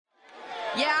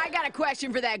Yeah, I got a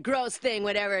question for that gross thing,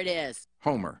 whatever it is.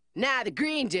 Homer. Nah, the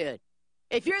green dude.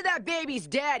 If you're that baby's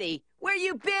daddy, where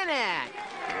you been at?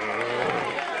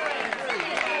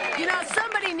 You know,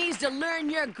 somebody needs to learn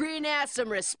your green ass some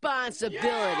responsibility.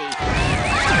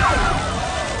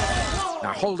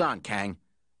 Now hold on, Kang.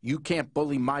 You can't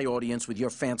bully my audience with your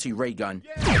fancy ray gun.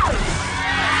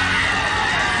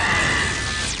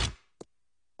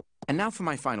 And now for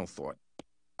my final thought.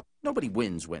 Nobody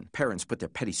wins when parents put their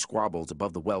petty squabbles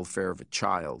above the welfare of a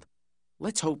child.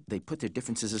 Let's hope they put their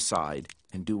differences aside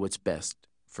and do what's best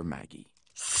for Maggie.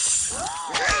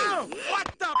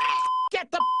 What the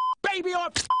Get the baby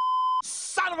off,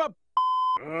 son of a...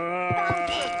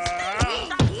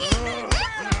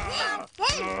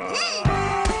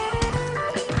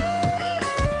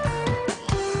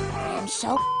 I'm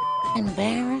so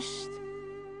embarrassed.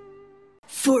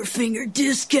 Four-finger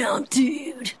discount,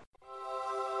 dude.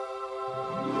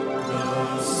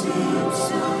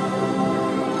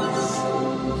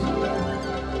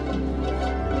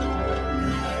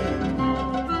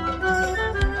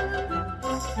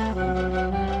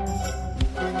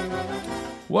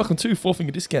 Welcome to Four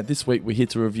Finger Discount. This week we're here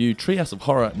to review Treehouse of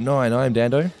Horror 9. I am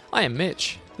Dando. I am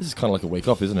Mitch. This is kind of like a week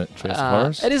off, isn't it? Treehouse of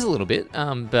Horrors. It is a little bit,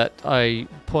 but I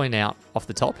point out off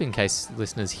the top, in case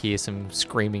listeners hear some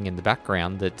screaming in the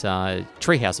background, that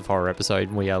Treehouse of Horror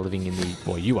episode, we are living in the,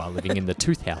 well, you are living in the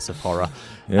Tooth House of Horror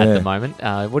at the moment.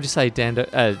 What'd you say, Dando?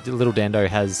 Little Dando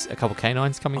has a couple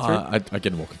canines coming through? I get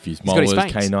them all confused. He's got his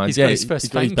fangs. canines. He's got his first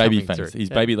he's fang baby coming fangs. through. His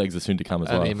baby legs are soon to come as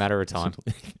well. Only a matter of time.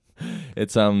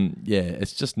 It's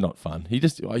it's just not fun. He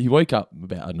woke up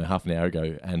about, I don't know, half an hour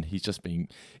ago, and he's just being,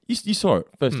 you saw it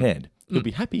firsthand. He'll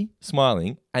be happy,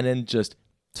 smiling, and then just...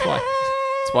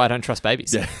 That's why I don't trust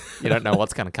babies. Yeah. You don't know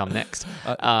what's going to come next.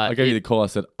 I gave you the call. I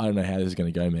said, I don't know how this is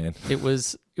going to go, man. It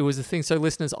was a thing. So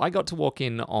listeners, I got to walk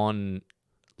in on,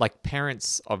 like,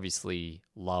 parents obviously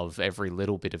love every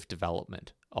little bit of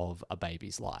development of a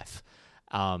baby's life.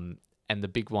 And the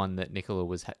big one that Nicola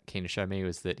was keen to show me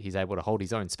was that he's able to hold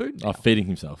his own spoon now. Oh, feeding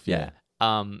himself, yeah.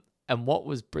 And what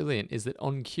was brilliant is that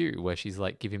on cue, where she's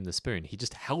like, give him the spoon, he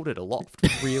just held it aloft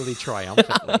really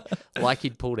triumphantly, like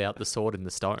he'd pulled out the sword in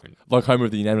the stone. Like Homer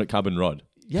of the inanimate carbon rod.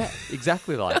 Yeah,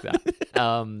 exactly like that.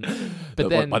 But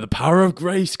then... By the power of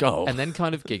Grayskull. And then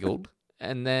kind of giggled.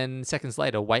 And then seconds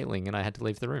later, wailing, and I had to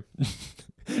leave the room.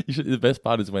 The best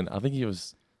part is when, I think he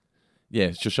was...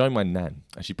 Yeah, she was showing my nan,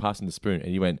 and she passed him the spoon, and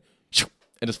he went...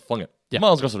 and just flung it. Yeah.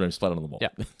 Miles across the room, splattered on the wall. Yeah.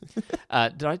 I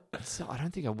don't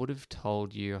think I would have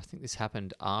told you. I think this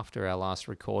happened after our last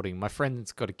recording. My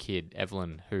friend's got a kid,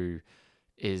 Evelyn, who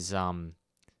is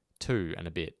 2 and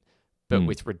a bit, but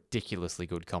with ridiculously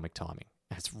good comic timing.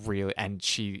 It's really, and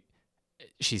she's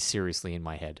seriously in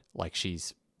my head. Like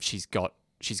she's got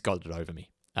it over me.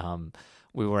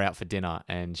 We were out for dinner,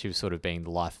 and she was sort of being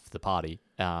the life of the party.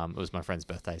 It was my friend's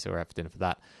birthday, so we were out for dinner for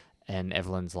that. And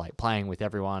Evelyn's like playing with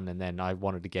everyone, and then I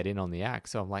wanted to get in on the act,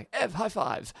 so I'm like, Ev, high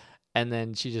five. And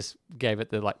then she just gave it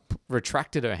the,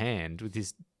 retracted her hand with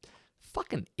this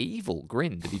fucking evil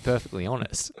grin, to be perfectly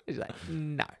honest. She's like,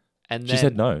 no. And then she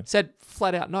said no. Said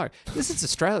flat out no. This is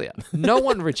Australia. No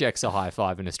one rejects a high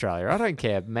five in Australia. I don't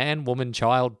care. Man, woman,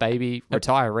 child, baby,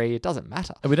 retiree, it doesn't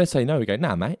matter. And we don't say no. We go,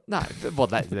 nah, mate. No, well,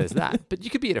 there's that. But you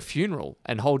could be at a funeral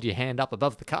and hold your hand up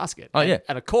above the casket. Oh, yeah.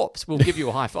 And a corpse will give you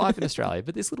a high five in Australia.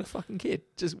 But this little fucking kid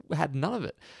just had none of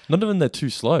it. Not even they're too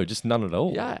slow, just none at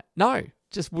all. Yeah. No,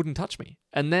 just wouldn't touch me.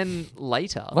 And then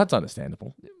later... Well, that's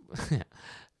understandable.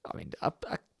 I mean, a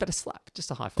better slap, just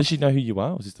a high five. Does she know who you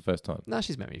are, or was this the first time? No,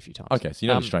 she's met me a few times. Okay, so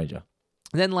you're not a stranger.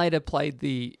 Then later played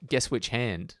the guess which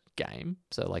hand game.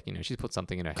 So, she's put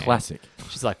something in her hand. Classic.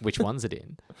 She's like, which one's it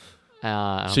in?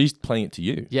 She's playing it to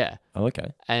you? Yeah. Oh,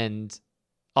 okay. And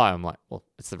I'm like, well,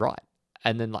 it's the right.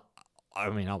 And then,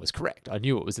 I was correct. I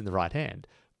knew it was in the right hand.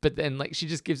 But then, she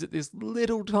just gives it this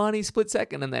little tiny split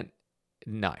second, and then,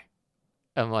 no.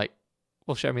 I'm like,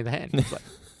 well, show me the hand. It's like,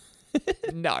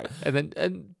 no.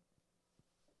 And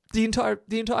the entire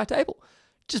table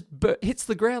just hits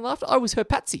the ground laughter. I was her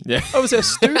patsy. Yeah. I was her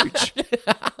stooge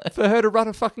for her to run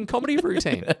a fucking comedy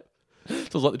routine. So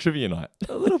it was like the trivia night.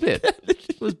 A little bit.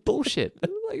 It was bullshit.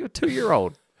 Like a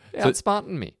 2-year-old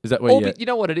outsmarting me. Is that where you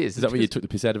know what it is? Is that where you took the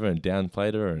piss out of her and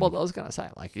downplayed her? Well, I was going to say,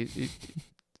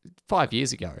 5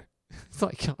 years ago, it's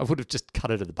like I would have just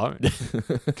cut her to the bone.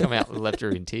 Come out and left her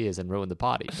in tears and ruined the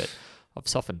party. But I've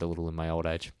softened a little in my old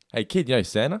age. Hey, kid, you know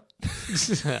Santa?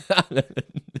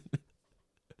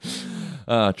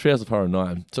 Treehouse of Horror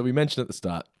 9. So we mentioned at the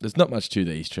start, there's not much to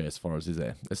these Treehouse of Horrors, is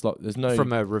there? It's like there's no...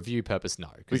 From a review purpose, no.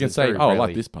 We can say, I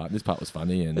like this part. This part was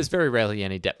funny. And there's very rarely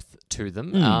any depth to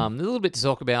them. There's a little bit to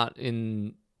talk about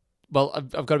Well,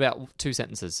 I've got about 2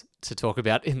 sentences to talk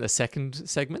about in the second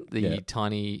segment. The Yeah.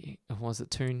 tiny, was it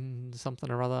Toon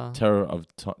something or other?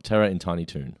 Terror in Tiny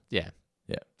Toon. Yeah.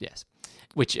 Yeah. Yes.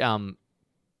 Which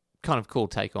kind of cool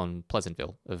take on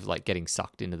Pleasantville of like getting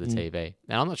sucked into the TV.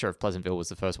 Now I'm not sure if Pleasantville was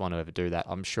the first one to ever do that.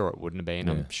 I'm sure it wouldn't have been.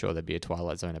 Yeah. I'm sure there'd be a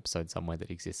Twilight Zone episode somewhere that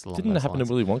exists along Didn't it those happen lines.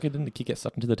 to Willy Wonka? Didn't the kid get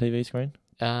sucked into the TV screen?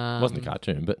 It wasn't a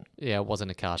cartoon, but Yeah, it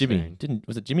wasn't a cartoon. Jimmy.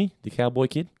 Was it Jimmy, the cowboy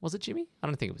kid? Was it Jimmy? I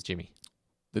don't think it was Jimmy.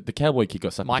 The cowboy kid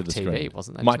got sucked Mike into the TV, screen.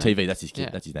 wasn't that Mike his name? TV, that's his kid. Yeah.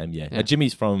 That's his name, yeah. Yeah.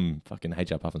 Jimmy's from fucking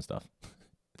HR Puff and stuff.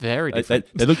 Very They,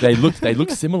 different. they look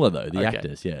similar though, the Okay.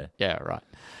 actors, yeah. Yeah, right.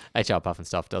 HR Puff and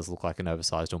stuff does look like an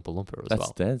oversized Oompa Loompa as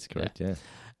well. That's correct, yeah.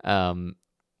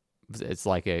 It's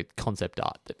like a concept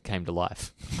art that came to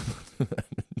life.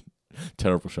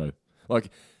 Terrible show. Like,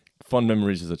 fond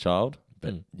memories as a child,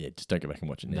 but yeah, just don't go back and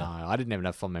watch it No, now. I didn't even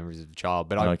have fond memories as a child,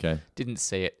 but I Okay. didn't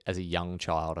see it as a young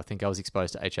child. I think I was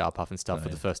exposed to HR Puff and stuff for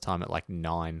the first time at like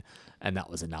 9, and that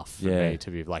was enough for Yeah. me to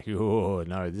be like, oh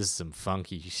no, this is some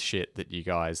funky shit that you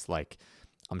guys like.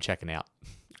 I'm checking out.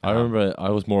 I remember I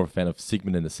was more of a fan of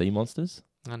Sigmund and the Sea Monsters.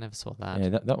 I never saw that. Yeah,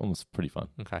 that one was pretty fun.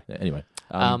 Okay. Yeah, anyway,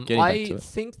 getting back I to it.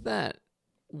 think that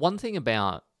one thing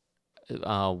about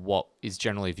what is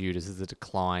generally viewed as the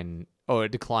decline or a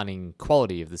declining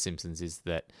quality of The Simpsons is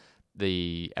that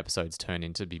the episodes turn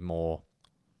into be more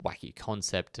wacky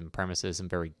concept and premises and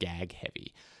very gag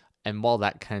heavy. And while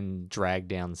that can drag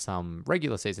down some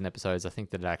regular season episodes, I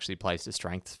think that it actually plays to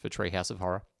strength for Treehouse of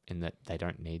Horror in that they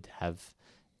don't need to have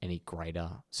any greater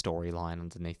storyline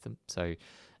underneath them. So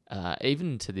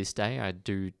even to this day, I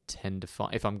do tend to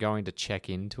find, if I'm going to check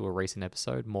into a recent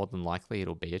episode, more than likely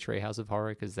it'll be a Treehouse of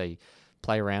Horror because they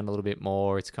play around a little bit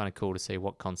more. It's kind of cool to see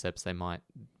what concepts they might,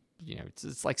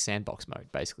 it's like sandbox mode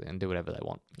basically and do whatever they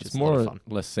want. Which It's is a lot more of or fun.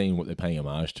 less seeing what they're paying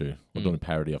homage to or doing a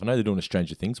parody of. I know they're doing a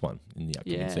Stranger Things one in the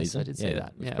upcoming Yes, season. I did see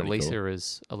that. it's Yeah, pretty Lisa cool.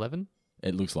 is 11.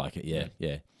 It looks like it,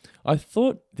 yeah. I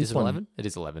thought this Is it one 11? It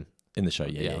is 11. in the show,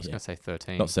 yeah. I was going to say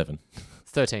 13. Not 7.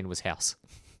 13 was House.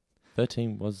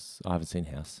 13 was, I haven't seen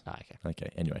House. Ah, okay. Okay,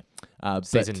 anyway.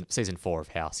 Season 4 of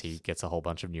House, he gets a whole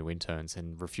bunch of new interns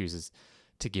and refuses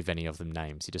to give any of them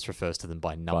names. He just refers to them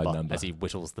by number, as he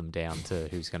whittles them down to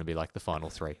who's going to be like the final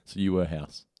 3. So you were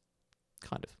House.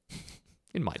 Kind of.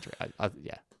 In my dream.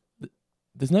 Yeah.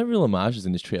 There's no real homages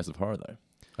in this Treehouse of Horror, though,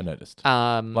 I noticed.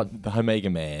 Like the Omega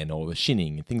Man or the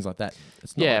Shinning and things like that.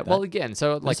 It's not Yeah, like that. well, again,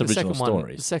 so like the original second one,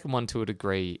 stories. the second one to a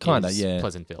degree Kinda, is yeah.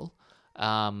 Pleasantville.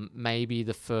 Maybe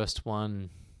the first one.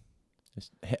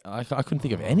 I couldn't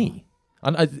think of any.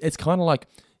 It's kind of like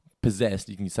Possessed.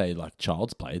 You can say like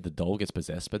Child's Play. The doll gets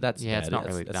possessed, but that's Yeah, it's bad. not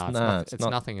really. It's It's not.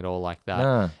 nothing at all like that.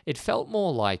 Nah. It felt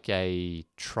more like a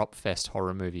Tropfest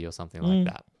horror movie or something like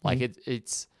that. Like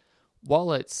it's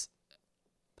while it's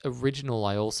original,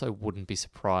 I also wouldn't be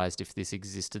surprised if this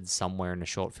existed somewhere in a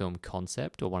short film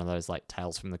concept or one of those like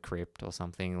Tales from the Crypt or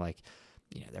something. Like,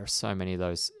 there are so many of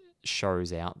those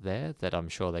shows out there that I'm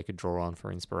sure they could draw on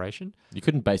for inspiration. You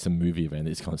couldn't base a movie around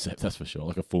this concept, that's for sure.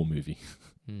 Like a full movie.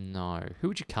 No. Who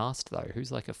would you cast though?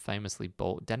 Who's like a famously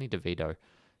bald Danny DeVito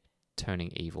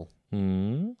turning evil? What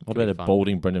Could about be a fun.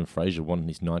 balding Brendan Fraser one in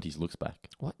his 90s looks back?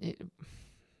 What? I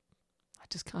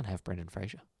just can't have Brendan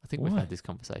Fraser. I think we've Why? had this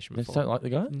conversation You just before. don't like the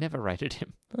guy? Never rated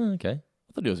him. Oh, okay.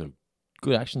 I thought he was a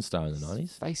good action star in the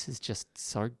His 90s. face is just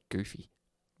so goofy.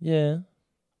 Yeah.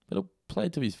 But it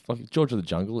played to his like George of the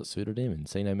Jungle. It suited him, and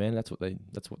Encino Man. That's what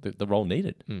the role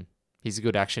needed. He's a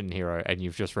good action hero, and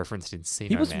you've just referenced Encino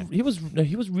He was Man.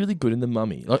 he was really good in The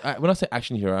Mummy. Like when I say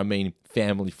action hero, I mean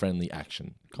family friendly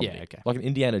action comedy. Yeah, okay. Like an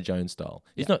Indiana Jones style.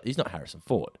 He's not Harrison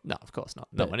Ford. No, of course not.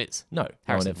 No But- one is. No,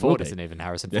 Harrison no one Ford will be. isn't even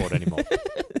Harrison Ford anymore.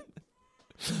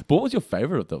 But what was your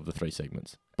favourite of the 3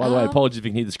 segments? By the way, apologies if you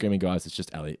can hear the screaming guys. It's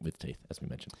just Elliot with teeth, as we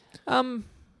mentioned.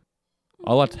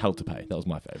 I liked Hell to Pay. That was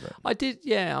my favourite. I did.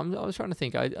 Yeah, I was trying to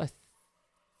think. I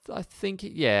think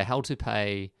Hell to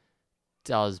Pay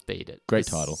does beat it. Great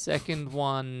The title. Second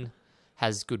one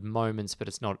has good moments, but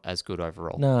it's not as good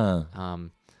overall. Nah.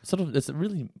 It's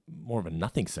really more of a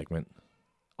nothing segment.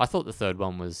 I thought the third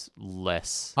one was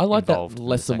less. I like that involved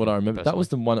less the than what I second, remember. That was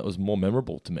personally. the one that was more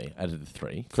memorable to me out of the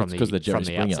 3. From the- because of the Jerry from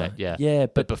the Springer. outset, yeah. Yeah,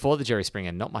 But but before the Jerry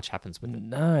Springer, not much happens with it.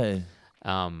 no.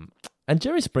 And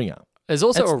Jerry Springer. There's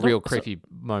also It's a real not- creepy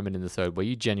moment in the third where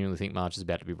you genuinely think Marge is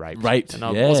about to be raped. Raped, And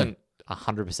I yeah. wasn't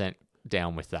 100%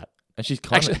 down with that. And she's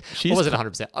kind Actually, of I wasn't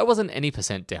 100%. I wasn't any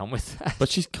percent down with that. but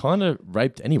she's kind of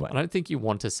raped anyway. I don't think you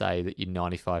want to say that you're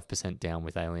 95% down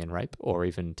with alien rape or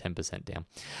even 10% down.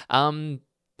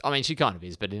 I mean, she kind of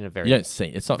is, but in a very, You don't see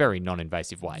it's not very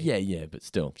non-invasive way. Yeah, but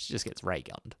still. She just gets ray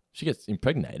gunned. She gets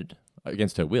impregnated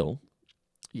against her will.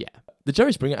 Yeah. The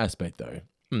Jerry Springer aspect though.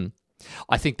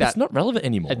 I think that It's not relevant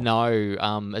anymore.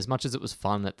 no, as much as it was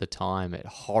fun at the time, it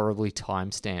horribly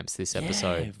timestamps this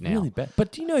episode now. Really bad.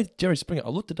 But do you know Jerry Springer? I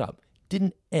looked it up.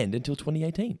 Didn't end until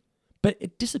 2018, but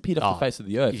it disappeared off the face of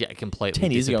the earth. Yeah, completely.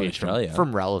 10 years ago in disappeared Australia.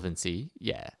 from relevancy.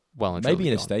 Yeah, well, and Maybe truly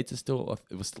in the gone. States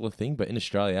it was still a thing, but in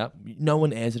Australia, no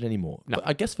one airs it anymore. No. But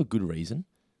I guess for good reason.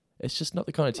 It's just not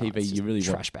the kind of TV It's you just really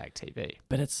want. trash bag TV.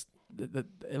 But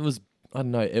it was, I don't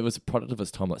know, it was a product of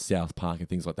its time, like South Park and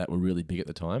things like that were really big at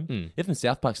the time. Even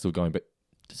South Park's still going, but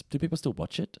do people still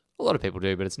watch it? A lot of people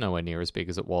do, but it's nowhere near as big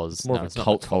as it was. It's more No, of it's a not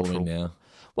cult the cultural- following now.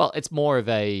 Well, it's more of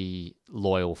a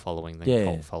loyal following than Yeah.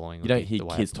 cult following. You would don't be hear the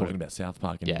way kids I'd put talking it. about South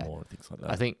Park Yeah. anymore and things like that.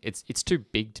 I think it's too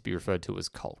big to be referred to as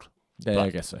cult. Yeah, but- I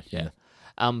guess so. Yeah.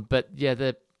 But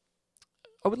yeah,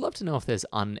 I would love to know if there's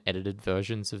unedited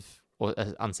versions of or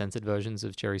uncensored versions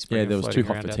of Jerry Springer. Yeah, there was Too floating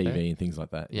Hot for around out there. TV and things like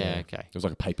that. Yeah, okay. It was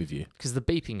like a pay-per-view. Because the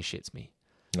beeping shits me,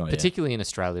 Oh, yeah. particularly in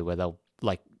Australia, where they'll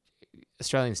like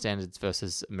Australian standards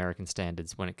versus American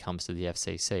standards when it comes to the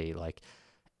FCC. Like,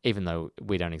 even though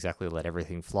we don't exactly let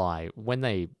everything fly, when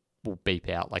they will beep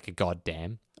out like a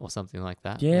goddamn or something like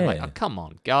that, you're like, Yeah. oh, come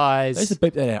on, guys. They used to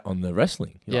beep that out on the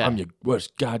wrestling. You're like, Yeah. I'm your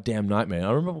worst goddamn nightmare.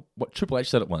 I remember what Triple H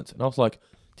said it once, and I was like,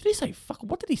 did he say fuck?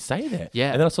 What did he say there?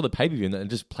 Yeah. And then I saw the pay-per-view and it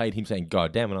just played him saying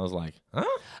goddamn, and I was like, huh?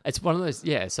 It's one of those,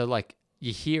 yeah. So like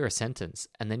you hear a sentence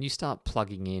and then you start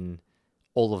plugging in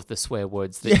all of the swear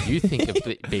words that you think are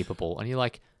beepable, and you're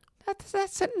like, that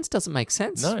sentence doesn't make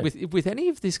sense No. with any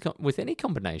of this with any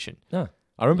combination. No.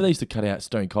 I remember they used to cut out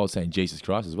Stone Cold saying Jesus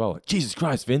Christ as well. Like, Jesus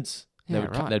Christ, Vince. Yeah,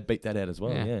 They'd beat that out as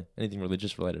well. Yeah. Yeah. Anything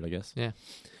religious related, I guess. Yeah.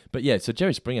 But yeah, so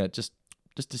Jerry Springer just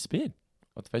disappeared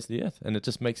off the face of the earth, and it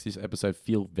just makes this episode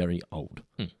feel very old.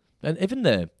 And even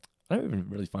I don't even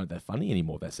really find it that funny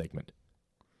anymore, that segment.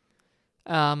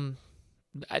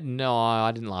 No,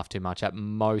 I didn't laugh too much. At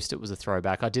most, it was a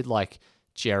throwback. I did like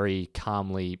Jerry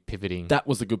calmly pivoting. That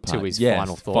was the good part. To his Yes,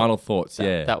 final thought. Final thoughts,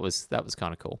 yeah. That was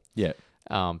kind of cool. yeah.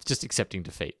 Just accepting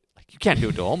defeat. Like, you can't do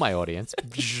it to all my audience.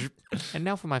 And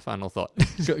now for my final thought.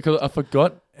 Because I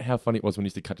forgot how funny it was when he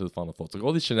used to cut to the final thoughts. Like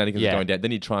all these shenanigans Yeah. are going down.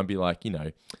 Then he'd try and be like,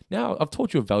 now I've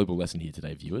taught you a valuable lesson here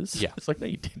today, viewers. Yeah. It's like, no,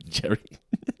 you didn't, Jerry.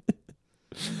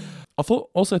 I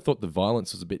also thought the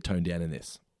violence was a bit toned down in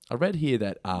this. I read here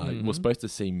that we're supposed to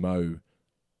see Mo.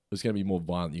 There's going to be more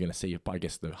violent. You're going to see, I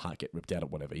guess, the heart get ripped out or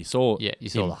whatever. You saw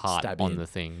the heart stab on in, the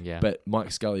thing. Yeah. But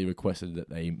Mike Scully requested that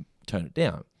they tone it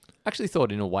down. I actually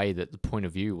thought in a way that the point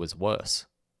of view was worse.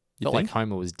 You Felt like think?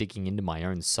 Homer was digging into my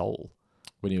own soul.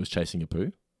 When he was chasing a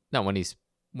poo. No, when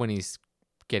he's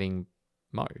getting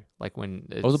Mo, like when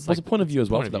it's Was a point of view as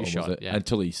well for point that of one, view was shot, it? yeah.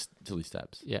 Until he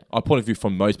stabs. Yeah. Our point of view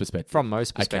from Mo's perspective. From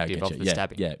Mo's Okay, I perspective get of you. the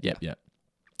stabbing. Yeah.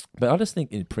 But I just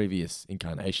think in previous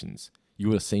incarnations, you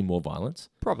would have seen more violence.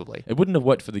 Probably. It wouldn't have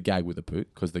worked for the gag with the poo,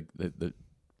 because the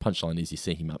punchline is you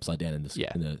see him upside down in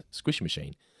the squish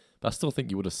machine. But I still think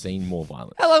you would have seen more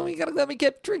violence. How long are you gonna let me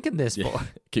keep drinking this Yeah. for?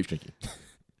 Keep drinking.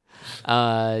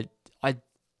 I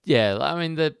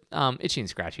mean the Itchy and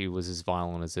Scratchy was as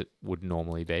violent as it would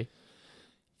normally be.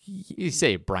 You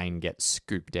see a brain get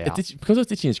scooped out. Because it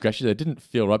was itchy and scratchy, it didn't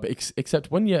feel right. But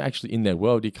except when you're actually in their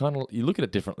world, you look at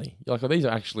it differently. You're like, oh, these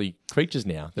are actually creatures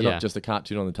now. They're Yeah. not just a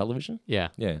cartoon on the television. Yeah.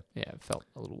 Yeah. Yeah, it felt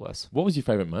a little worse. What was your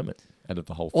favourite moment out of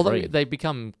the whole Although three? they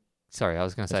become, sorry, I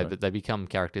was going to say, That's right. but they become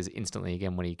characters instantly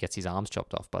again when he gets his arms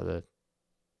chopped off by the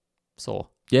saw.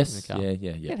 Yes. in the car.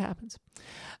 Yeah. It happens.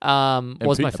 And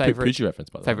Was my a favorite Poochie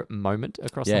reference, by the way. favorite moment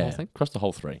across the whole thing? across the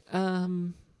whole three.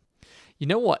 You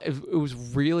know what? It was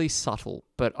really subtle,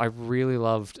 but I really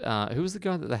loved. Who was the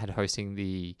guy that they had hosting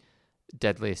the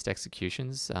Deadliest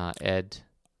Executions? Ed.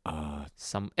 Ed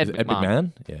Ed McMahon.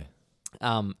 McMahon?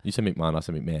 Yeah. You said McMahon, I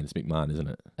said McMahon. It's McMahon, isn't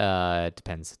it? It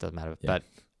depends. It doesn't matter. Yeah. But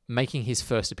making his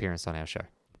first appearance on our show.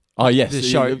 Oh, yes. The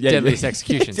show Deadliest yeah.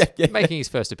 Executions. Yeah. Making his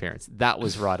first appearance. That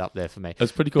was right up there for me.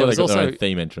 That's pretty cool. There They was got their also- own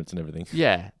theme entrance and everything.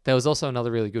 Yeah, there was also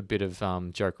another really good bit of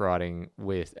joke writing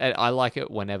with. And I like it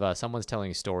whenever someone's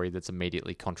telling a story that's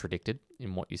immediately contradicted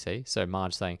in what you see. So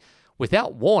Marge saying,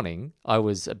 "Without warning, I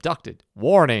was abducted.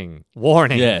 Warning,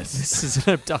 warning. Yes. This is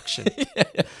an abduction."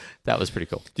 That was pretty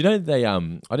cool. Do you know they? I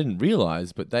didn't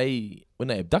realize, but when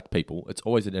they abduct people, it's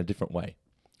always in a different way.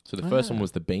 So the first one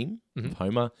was the beam of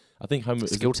Homer. I think Homer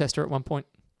is Skill tester at one point.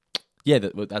 Yeah,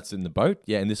 that's in the boat.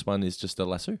 Yeah, and this one is just a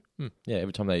lasso. Yeah,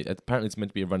 every time apparently it's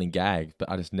meant to be a running gag,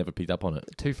 but I just never picked up on it.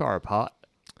 Too far apart.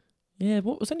 Yeah,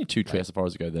 what was only 2 trios as far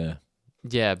as ago there?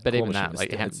 Yeah, but even Claw that, Machine,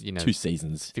 like, it had, it's 2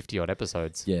 seasons. 50 odd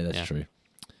episodes. Yeah, that's true.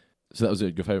 So that was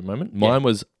your favorite moment. Mine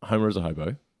was Homer as a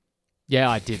hobo. Yeah,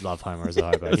 I did love Homer as a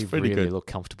hobo. He pretty really good. looked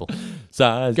comfortable.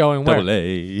 Size Going where? double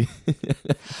A.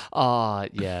 Oh,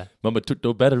 yeah. Mama took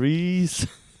no batteries.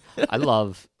 I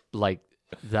love, like,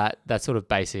 that sort of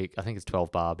basic, I think it's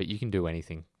 12 bar, but you can do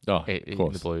anything Oh, in of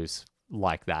course. the blues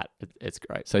like that. It's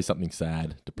great. Say something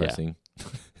sad, depressing.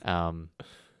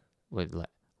 With like,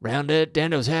 round at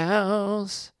Dando's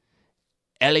house,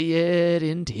 Elliot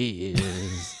in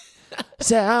tears.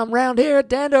 Say I'm round here at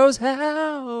Dando's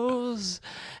house.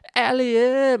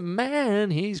 Elliot,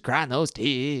 man, he's crying those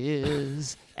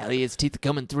tears. Elliot's teeth are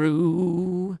coming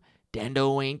through.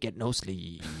 Dando ain't getting no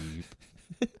sleep.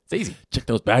 It's easy. Check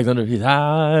those bags under his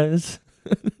eyes.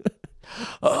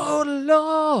 Oh,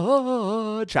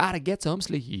 Lord, try to get some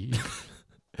sleep.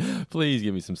 Please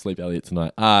give me some sleep, Elliot,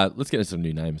 tonight. Let's get into some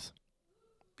new names.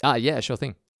 Yeah, sure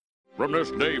thing. From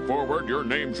this day forward, your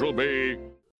name shall be...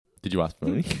 Did you ask for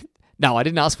any? No, I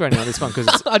didn't ask for any on this one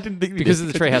because I didn't think because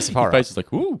of the Treehouse of Horror. Your face is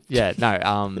like, ooh. Yeah, no.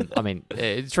 I mean,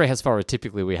 Treehouse of Horror.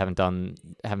 Typically, we haven't done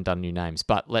new names,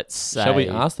 but let's say. Shall we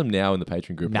ask them now in the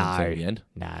Patreon group? No, and say at the end.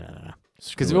 No.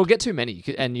 Screw Because it. we'll get too many,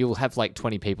 and you'll have like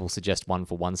 20 people suggest one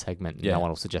for one segment, and Yeah. no one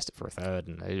will suggest it for a third,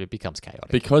 and it becomes chaotic.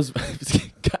 Because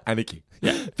anarchy.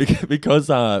 Yeah. Because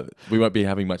we won't be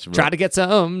having much of a Try to get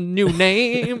some new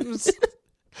names.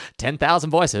 10,000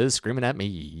 voices screaming at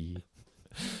me.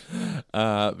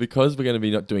 because we're going to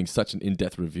be not doing such an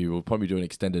in-depth review, we'll probably do an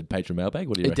extended Patreon mailbag.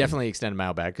 What do you It reckon? definitely extended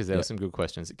mailbag because there were some good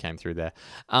questions that came through there.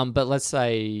 But let's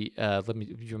say,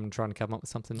 I'm trying to come up with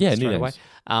something Yeah, new straight away.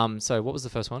 names. So what was the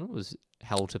first one? It was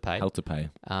Hell to Pay. Hell to pay.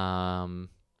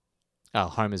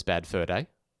 Homer's Bad Fur Day.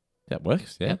 That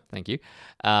works, yeah. Thank you.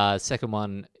 Second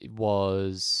one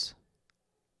was,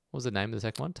 what was the name of the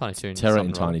second one? Tiny Toon. Terror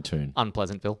something in or other. Tiny Toon.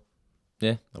 Unpleasantville.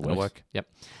 Yeah, that That'll works. work. Yep.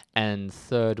 And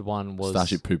third one was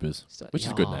Starship Poopers, which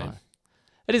is a good Yeah. name.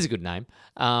 It is a good name.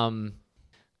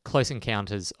 Close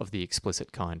Encounters of the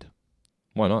Explicit Kind.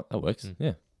 Why not? That works.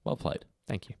 Yeah, well played.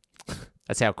 Thank you.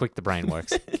 That's how quick the brain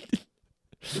works.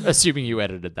 Assuming you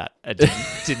edited that. It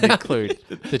didn't include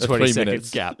the 20-second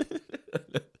minutes. gap.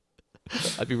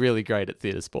 I'd be really great at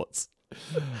theatre sports.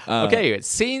 Okay, it's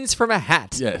Scenes from a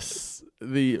Hat. Yes.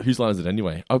 The Whose Line Is It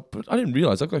Anyway? But I didn't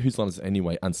realise I've got Whose Line Is It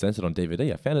Anyway uncensored on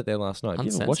DVD. I found it there last night. Have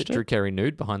you ever watched Uncensored Drew it? Carey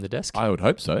nude behind the desk. I would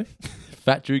hope so.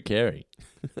 Fat Drew Carey.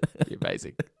 You're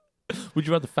amazing. Would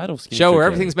you rather fat or skinny? Show Drew where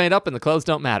Carey? everything's made up and the clothes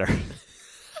don't matter.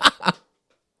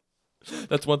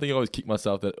 That's one thing I always kick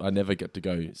myself that I never get to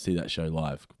go see that show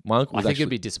live. My uncle I was think actually, it'd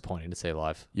be disappointing to see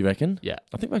live. You reckon? Yeah.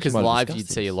 I think we actually Because might have live discussed you'd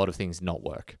see this. a lot of things not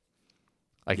work.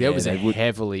 Like Yeah, there was a they would-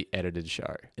 heavily edited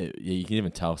show. Yeah, you can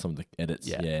even tell some of the edits.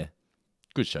 Yeah. Yeah.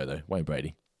 Good show though. Wayne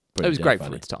Brady. It was Pretty great damn for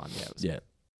funny. its time. Yeah. It was Yeah.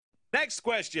 Next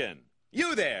question.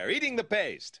 You there, eating the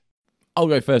paste. I'll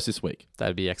go first this week.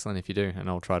 That'd be excellent if you do, and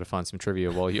I'll try to find some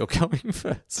trivia while you're going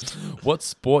first. What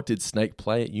sport did Snake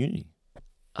play at uni?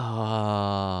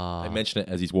 Ah. They mention it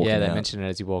as he's walking yeah, out. they mention it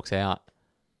as he walks out.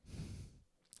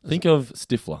 Think of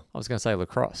Stifler. I was going to say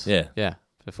lacrosse. Yeah. Yeah,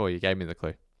 before you gave me the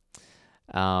clue.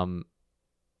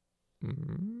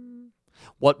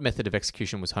 What method of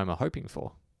execution was Homer hoping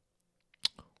for?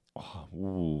 Oh,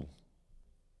 ooh.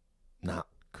 Nah.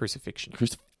 Crucifixion.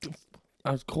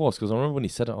 Of course, because I remember when he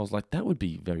said it, I was like, that would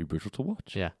be very brutal to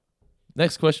watch. Yeah.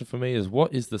 Next question for me is,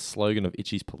 what is the slogan of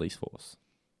Itchy's police force?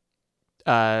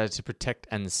 To protect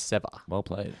and sever. Well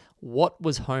played. What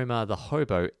was Homer the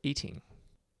hobo eating?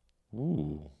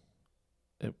 Ooh.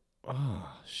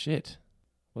 Shit.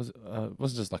 Wasn't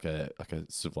just like a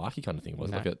souvlaki kind of thing. Was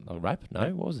No. it like a wrap?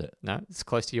 No, what was it? No, it's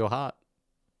close to your heart.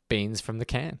 Beans from the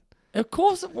can. Of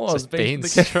course it was. Just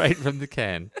beans from the, straight from the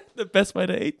can. the best way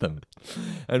to eat them.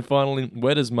 And finally,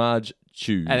 where does Marge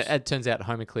choose? And it turns out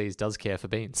Homocles does care for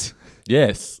beans.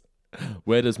 Yes.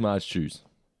 Where does Marge choose?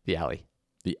 The alley.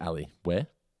 The alley. Where?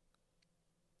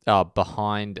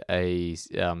 Behind a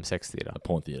sex theatre. A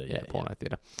porn theatre. Yeah, porno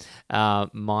theatre.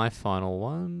 My final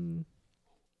one.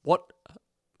 What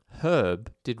herb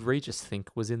did Regis think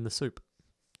was in the soup?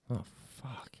 Oh,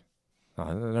 fuck. I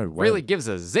don't know. Really gives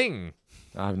a zing.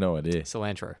 I have no idea.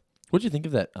 Cilantro. What do you think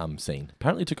of that scene?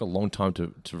 Apparently, it took a long time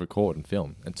to record and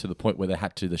film, and to the point where they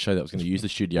had to, the show that was going to use the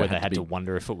studio Where they had be, to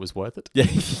wonder if it was worth it. Yeah,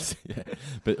 yeah.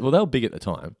 But they were big at the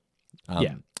time.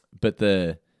 Yeah. But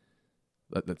that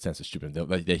sounds so stupid.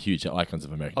 They're huge icons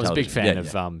of American I was a big television.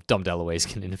 fan of Dom DeLuise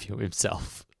can interview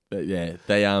himself. But yeah,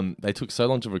 they took so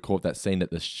long to record that scene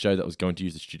that the show that was going to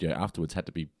use the studio afterwards had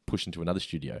to be pushed into another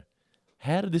studio.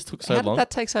 How did this took so How long? did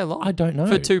that take so long? I don't know.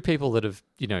 For two people that have,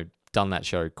 done that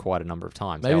show quite a number of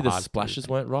times. Maybe how the hard- splashes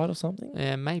weren't right or something.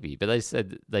 Yeah, maybe. But they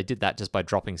said they did that just by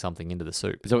dropping something into the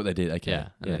soup. Is that what they did? Okay. Yeah,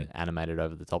 and then animated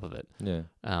over the top of it. Yeah.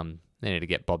 They need to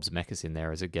get Bob Zemeckis in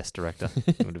there as a guest director.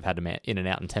 He would have had him in and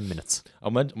out in 10 minutes.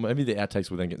 Maybe the outtakes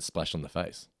will then get splashed on the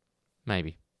face.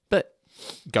 Maybe. But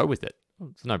go with it.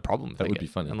 It's no problem. if That they would get- be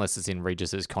funny. Unless it's in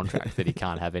Regis's contract that he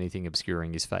can't have anything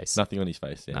obscuring his face. Nothing on his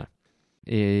face. Yeah. No.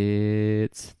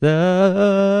 It's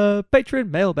the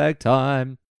patron mailbag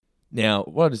time. Now,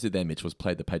 what I just did there, Mitch, was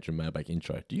play the Patreon mailbag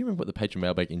intro. Do you remember what the Patreon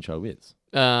mailbag intro is?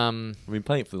 We've been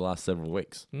playing it for the last several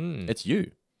weeks. It's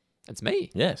you. It's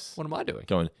me. Yes. What am I doing?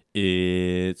 Going,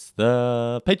 it's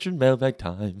the Patreon mailbag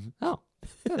time. Oh,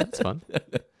 yeah, that's fun.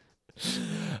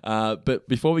 But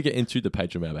before we get into the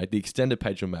Patreon mailbag, the extended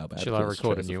Patreon mailbag. Shall I because it's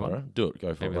record a Travis new Sephora, one? Do it.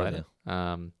 Go for Maybe it right later.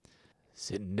 now.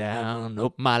 Sitting down,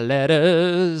 open my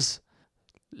letters.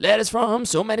 Letters from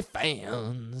so many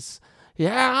fans.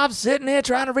 Yeah, I'm sitting here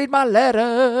trying to read my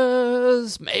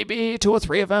letters. Maybe 2 or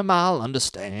 3 of them I'll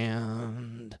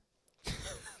understand.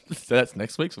 So that's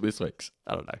next week's or this week's?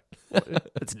 I don't know.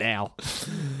 It's now.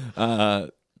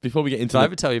 Before we get into Did I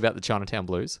ever tell you about the Chinatown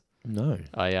Blues? No.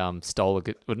 I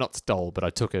not stole, but I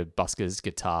took a busker's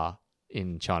guitar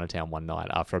in Chinatown one night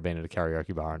after I'd been at a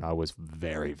karaoke bar, and I was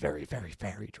very, very, very,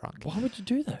 very drunk. Why would you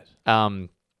do that?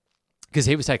 Because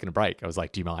he was taking a break. I was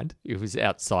like, "Do you mind?" It was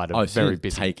outside of Oh, so you very didn't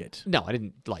busy. take it. No, I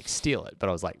didn't like steal it, but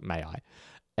I was like, "May I?"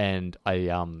 And I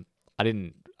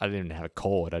didn't even have a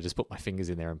chord. I just put my fingers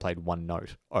in there and played one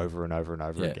note over and over and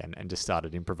over Yeah. again, and just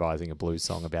started improvising a blues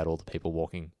song about all the people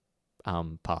walking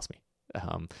past me.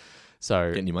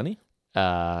 So Get any money?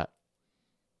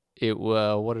 it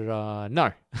what did I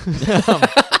no.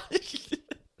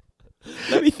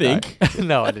 Let me think.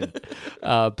 No, I didn't.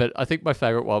 But I think my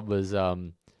favorite one was a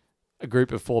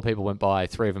group of 4 people went by.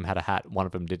 3 of them had a hat. 1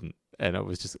 of them didn't. And it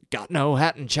was just, got no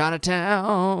hat in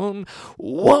Chinatown.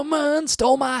 Woman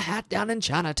stole my hat down in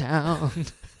Chinatown.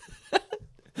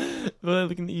 Well, they're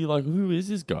looking at you like, who is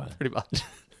this guy? Pretty much.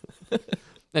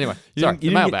 Anyway, You sorry, didn't- the you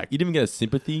didn't mailbag. you didn't get a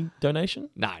sympathy donation?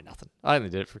 No, nothing. I only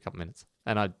did it for a couple minutes.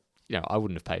 And I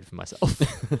wouldn't have paid for myself.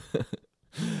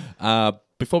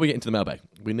 Before we get into the mailbag,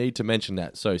 we need to mention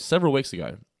that. So several weeks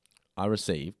ago, I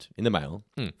received in the mail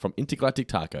from Intergalactic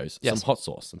Tacos Yes. some hot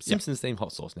sauce, some Simpsons themed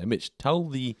hot sauce. Now, Mitch, tell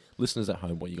the listeners at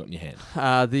home what you got in your hand.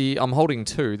 I'm holding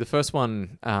 2. The first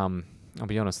one, I'll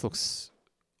be honest, looks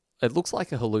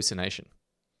like a hallucination.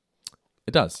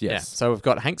 It does, Yeah. yes. So we've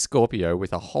got Hank Scorpio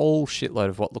with a whole shitload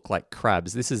of what look like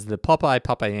crabs. This is the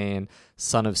Papayan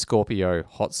Son of Scorpio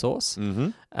hot sauce. Mm-hmm.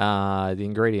 The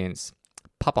ingredients: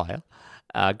 papaya,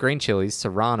 green chilies,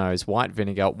 serranos, white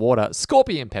vinegar, water,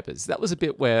 scorpion peppers. That was a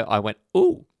bit where I went,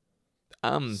 ooh.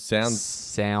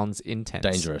 Sounds intense.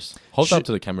 Dangerous. Hold Sh- up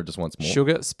to the camera just once more.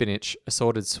 Sugar, spinach,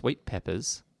 assorted sweet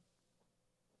peppers,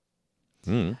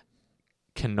 Mm.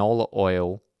 canola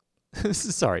oil.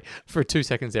 Sorry, for 2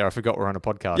 seconds there, I forgot we're on a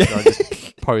podcast. I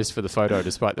just posed for the photo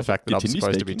despite the fact that Continue I'm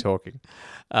supposed to be speaking. talking.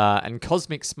 And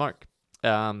Cosmic Smoke.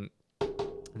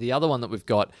 The other one that we've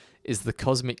got is the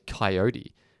Cosmic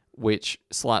Coyote, which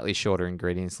slightly shorter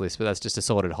ingredients list, but that's just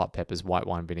assorted hot peppers, white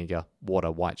wine vinegar, water,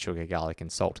 white sugar, garlic,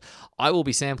 and salt. I will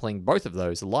be sampling both of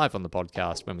those live on the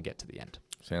podcast when we get to the end.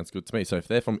 Sounds good to me. So if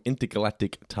they're from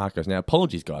Intergalactic Tacos, now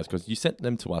apologies guys, because you sent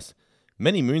them to us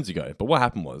many moons ago. But what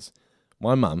happened was,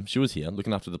 my mum, she was here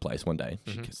looking after the place one day.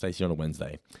 She stays here on a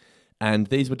Wednesday. And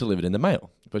these were delivered in the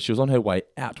mail. But she was on her way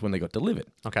out when they got delivered.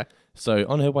 Okay. So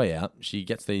on her way out, she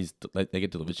gets these, they get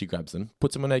delivered, she grabs them,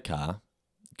 puts them in her car,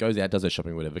 goes out, does her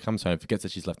shopping, whatever, comes home, forgets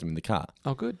that she's left them in the car.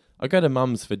 Oh, good. I go to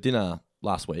mum's for dinner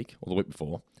last week, or the week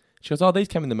before. She goes, oh, these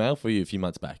came in the mail for you a few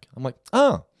months back. I'm like,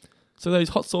 oh. So those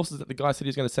hot sauces that the guy said he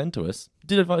was going to send to us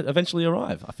did eventually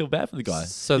arrive. I feel bad for the guy.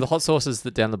 So the hot sauces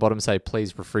that down the bottom say,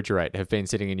 please refrigerate, have been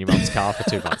sitting in your mum's car for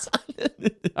 2 months.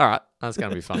 All right. That's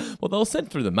going to be fun. Well, they were sent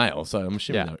through the mail, so I'm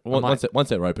assuming Yeah, once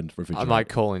they're opened, refrigerate. I might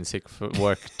call in sick for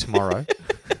work tomorrow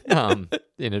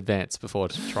in advance before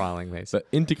trialing these. But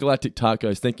Intergalactic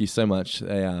Tacos, thank you so much.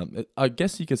 They, I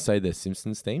guess you could say they're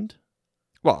Simpsons themed,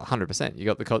 Well, 100%. You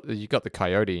got the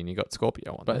coyote and you got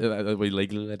Scorpio on but there. are we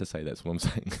legally allowed to say that's what I'm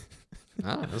saying?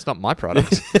 No, that's not my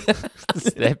product.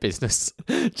 It's their business.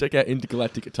 Check out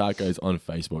Intergalactic Tacos on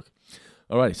Facebook.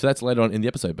 Alrighty, so that's later on in the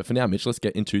episode. But for now, Mitch, let's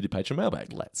get into the Patreon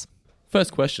mailbag. Let's.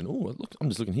 First question. Oh, look, I'm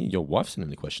just looking here. Your wife sent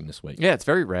in a question this week. Yeah, it's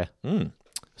very rare.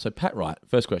 So Pat Wright,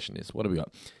 first question is, what have we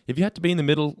got? If you had to be in the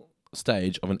middle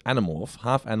stage of an animorph,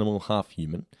 half animal, half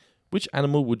human, which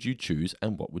animal would you choose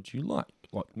and what would you like?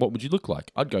 What would you look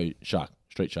like? I'd go shark,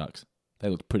 street sharks. They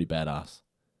look pretty badass.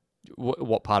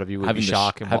 What part of you would Having be the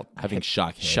shark sh- and have- what having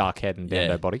shark head. shark head and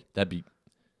dando body? That'd be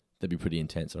pretty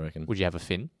intense, I reckon. Would you have a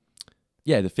fin?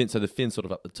 Yeah, the fin. So the fin's sort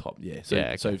of up the top. Yeah. So Yeah,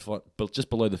 okay. so if, but just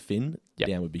below the fin, Yep.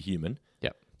 down would be human.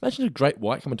 Yep. Imagine a great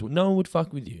white coming to it. No one would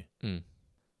fuck with you.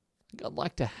 I'd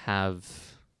like to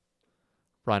have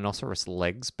rhinoceros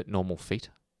legs but normal feet.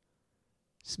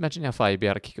 Just imagine how far you'd be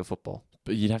able to kick a football.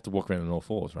 But you'd have to walk around on all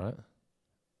fours, right?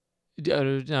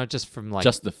 No, just from like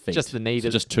Just the feet. just the knee So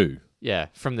to just two. yeah,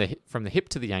 from the hip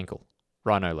to the ankle.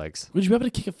 Rhino legs. Would you be able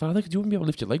to kick it farther? Because you wouldn't be able to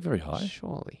lift your leg very high.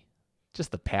 Surely. Just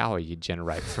the power you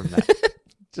generate from that.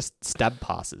 Just stab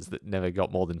passes that never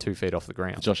got more than 2 feet off the The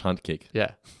ground. Josh Hunt kick.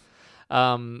 Yeah.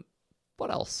 What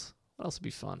else? What else would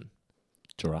be fun?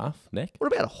 Giraffe neck.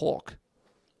 What about a hawk?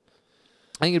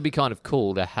 I think it'd be kind of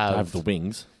cool to To have, have the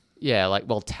wings. yeah, like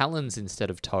talons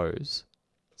instead of toes,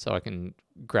 so I can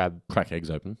grab Crack eggs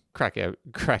open. crack eggs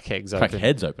Crack open.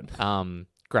 heads open.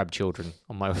 Grab children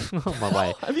on my on my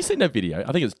way. Have you seen that video?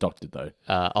 I think it's doctored though.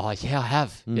 Oh yeah, I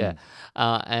have. Mm. Yeah,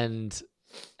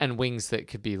 and wings that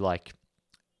could be like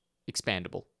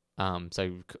expandable.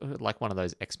 So like one of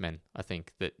those X-Men, I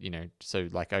think that so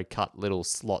like I cut little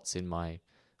slots in my,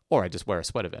 or I just wear a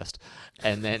sweater vest,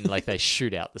 and then like they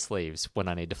shoot out the sleeves when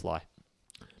I need to fly.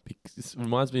 This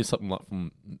reminds me of something like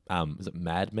from is it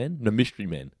Mad Men? No, Mystery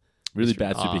Men. Really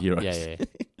bad superheroes.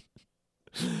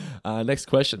 Yeah. Next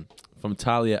question from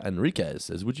Talia Enriquez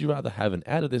says, would you rather have an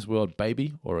out of this world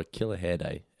baby or a killer hair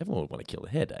day? Everyone would want a killer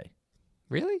hair day.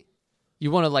 Really? You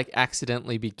want to like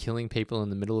accidentally be killing people in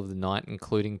the middle of the night,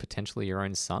 including potentially your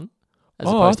own son? As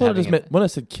I opposed to thought it having just meant, when I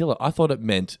said killer, I thought it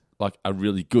meant like a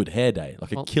really good hair day,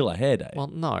 like a killer hair day. Well,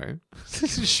 no.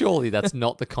 Surely that's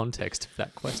not the context of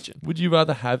that question. Would you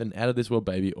rather have an out of this world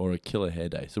baby or a killer hair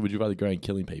day? So would you rather go around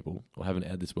killing people or have an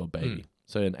out of this world baby?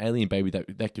 So an alien baby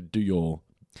that could do your...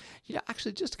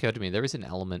 Actually, it just occurred to me, there is an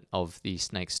element of the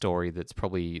snake story that's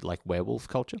probably like werewolf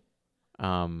culture.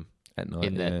 At night,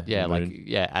 In that,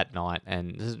 at night.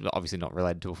 And this is obviously not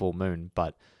related to a full moon,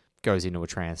 but goes into a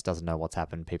trance, doesn't know what's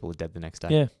happened, people are dead the next day.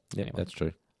 Yeah, Anyway. that's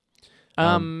true.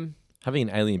 Um, Having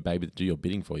an alien baby that do your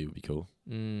bidding for you would be cool.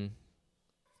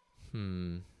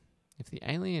 If the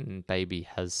alien baby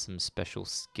has some special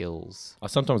skills, I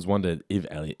sometimes wonder if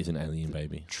Elliot is an alien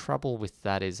baby. trouble with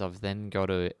that is I've then got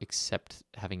to accept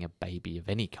having a baby of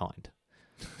any kind.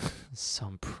 So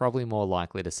I'm probably more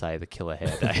likely to say the killer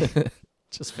hair day,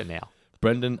 just for now.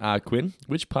 Brendan R. Quinn,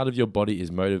 which part of your body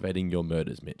is motivating your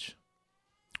murders, Mitch?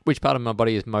 Which part of my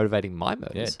body is motivating my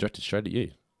murders? Yeah, directed straight at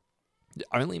you.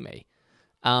 Only me.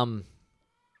 Because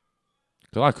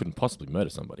I couldn't possibly murder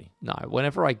somebody. No,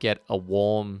 whenever I get a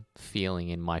warm feeling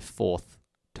in my fourth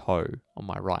toe on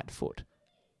my right foot,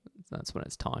 that's when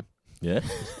it's time. Yeah?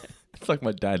 It's like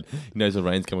my dad. He knows the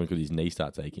rain's coming because his knee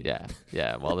starts aching.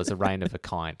 Yeah. Well, there's a rain of a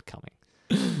kind coming.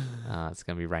 It's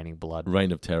going to be raining blood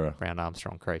Reign of terror. around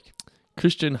Armstrong Creek.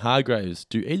 Christian Hargraves,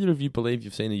 do either of you believe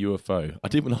you've seen a UFO? I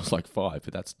did when I was like 5,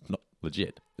 but that's not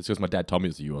legit. It's because my dad told me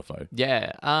it was a UFO.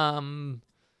 Yeah.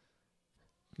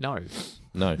 No.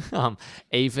 No.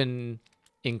 Even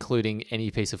including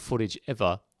any piece of footage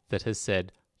ever that has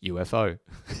said UFO.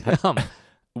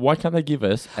 Why can't they give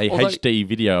us a Although- HD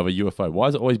video of a UFO? Why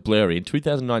is it always blurry? In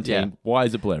 2019, Yeah. why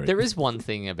is it blurry? There is one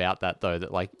thing about that, though,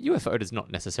 that like UFO does not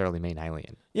necessarily mean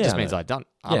alien. Yeah, It just I means know.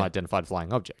 unidentified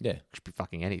flying object. Yeah. It could be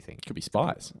fucking anything. Could be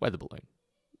spies. Weather balloon.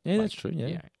 Yeah, that's true. Yeah.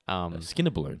 Yeah. A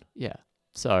Skinner balloon. Yeah.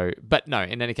 So, but no,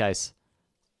 in any case,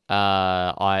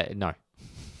 no,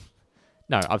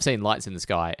 I've seen lights in the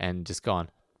sky and just gone,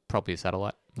 probably a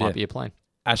satellite, might Yeah. be a plane.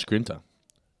 Ash Grinter.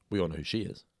 We all know who she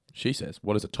is. She says,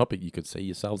 what is a topic you could see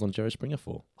yourselves on Jerry Springer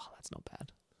for? Oh, that's not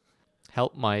bad.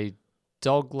 Help, my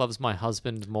dog loves my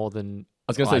husband more than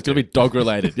I was going to say, it's going to be dog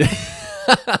related.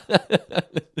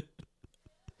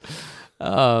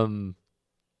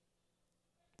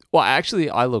 Well, actually,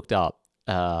 I looked up.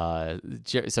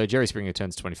 So Jerry Springer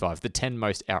turns 25. The 10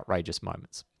 most outrageous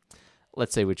moments.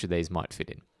 Let's see which of these might fit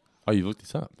in. Oh, you looked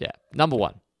this up? Yeah. Number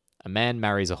 1, a man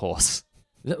marries a horse.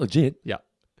 Is that legit? Yeah.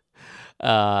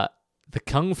 The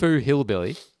Kung Fu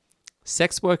Hillbilly.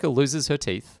 Sex worker loses her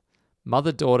teeth.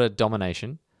 Mother-daughter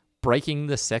domination. Breaking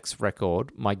the sex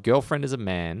record. My girlfriend is a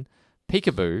man.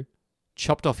 Peekaboo.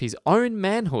 Chopped off his own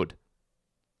manhood.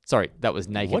 Sorry, that was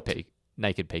naked What?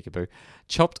 Naked Peekaboo.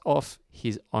 Chopped off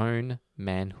his own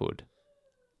manhood.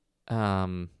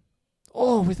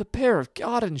 With a pair of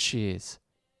garden shears.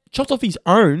 Chopped off his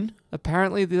own?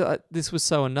 Apparently, this was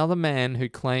so another man who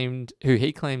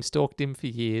he claimed stalked him for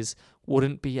years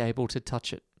wouldn't be able to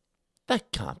touch it.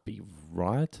 That can't be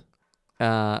right.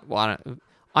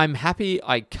 I'm happy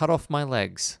I cut off my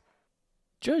legs.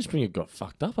 Jerry Springer got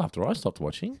fucked up after I stopped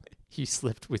watching. He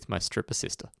slept with my stripper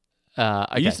sister. It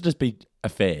Okay. used to just be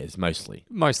affairs, mostly.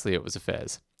 Mostly it was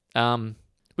affairs.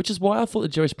 Which is why I thought the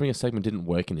Jerry Springer segment didn't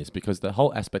work in this, because the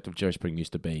whole aspect of Jerry Springer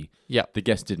used to be Yep. the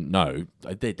guests didn't know,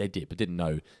 they did, but didn't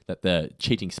know that the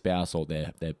cheating spouse or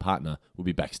their partner would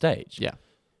be backstage. Yeah.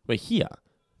 Where here,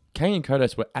 Kang and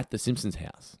Kodos were at the Simpsons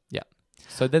house. Yeah.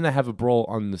 So then they have a brawl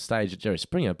on the stage at Jerry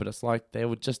Springer, but it's like they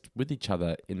were just with each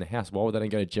other in the house. Why would they don't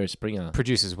go to Jerry Springer?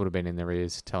 Producers would have been in their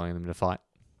ears telling them to fight.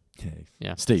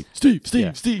 Yeah. Steve.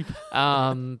 Yeah. Steve.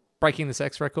 Breaking the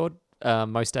sex record,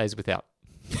 most days without.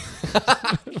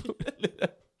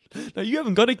 No, you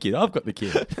haven't got a kid. I've got the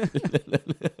kid.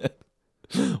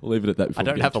 We'll leave it at that. I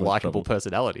don't have a likable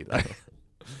personality, though.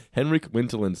 Henrik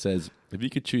Winterland says, if you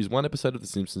could choose one episode of The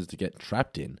Simpsons to get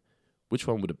trapped in, which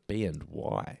one would it be and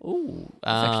why? Ooh,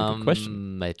 That's actually a good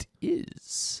question. It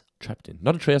is. Trapped in.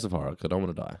 Not a Treehouse of Horror, because I don't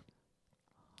want to die.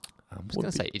 I was going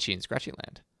to say Itchy and Scratchy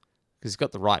Land, because it's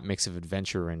got the right mix of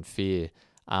adventure and fear.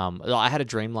 I had a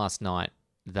dream last night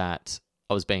that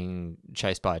I was being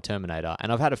chased by a Terminator,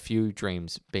 and I've had a few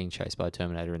dreams being chased by a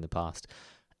Terminator in the past,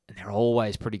 and they're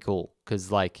always pretty cool, because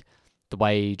like the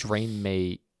way Dream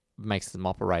Me makes them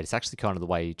operate, it's actually kind of the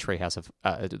way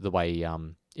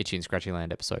Itchy and Scratchy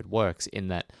Land episode works, in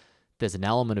that there's an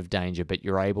element of danger, but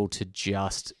you're able to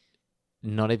just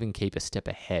not even keep a step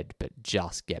ahead, but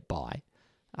just get by.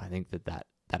 I think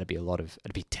that'd be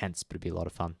it'd be tense, but it'd be a lot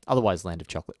of fun. Otherwise, Land of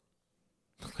Chocolate.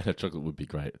 Land of Chocolate would be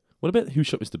great. What about Who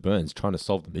Shot Mr. Burns trying to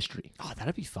solve the mystery? Oh,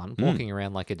 that'd be fun. Walking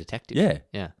around like a detective. Yeah.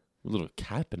 Yeah. A little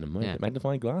cap and a Yeah.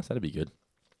 magnifying glass. That'd be good.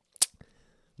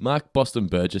 Mark Boston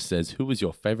Burgess says, who was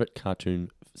your favourite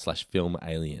cartoon/film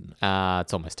alien?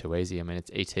 It's almost too easy. I mean, it's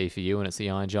E.T. for you and it's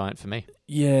the Iron Giant for me.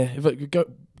 Yeah. If I could go,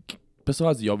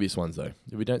 besides the obvious ones, though,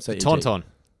 if we don't say Tauntaun.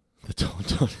 The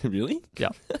Tauntaun. Really? Yeah.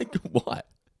 Why?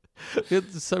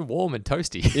 It's so warm and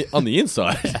toasty. On the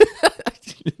inside.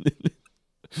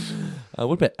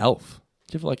 What about Elf?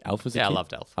 Did you ever like Elf as a kid? I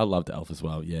loved Elf. I loved Elf as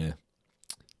well, yeah.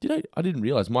 I didn't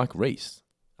realise Mike Reese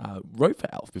wrote for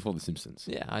Elf before The Simpsons.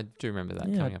 Yeah, I do remember that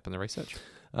Yeah. coming up in the research.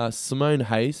 Simone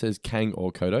Hayes says Kang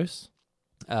or Kodos.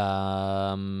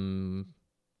 Kodos.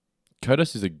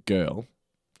 Kodos is a girl.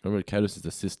 Remember, Kodos is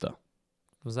the sister.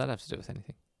 What does that have to do with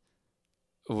anything?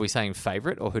 Are we saying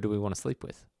favourite, or who do we want to sleep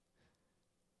with?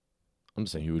 I'm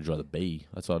just saying who would you rather be.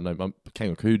 That's what I know.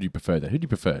 Kang, who do you prefer though? Who do you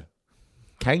prefer?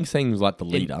 Kang seems like the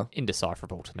leader.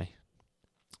 Indecipherable to me.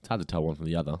 It's hard to tell one from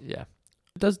the other. Yeah,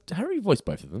 Does Harry voice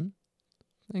both of them?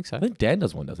 I think so. I think Dan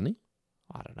does one, doesn't he?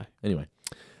 I don't know. Anyway,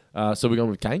 so we're going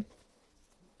with Kang?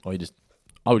 Or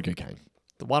I would go Kang.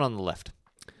 The one on the left.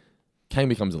 Kang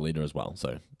becomes a leader as well,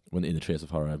 so when in the Treehouse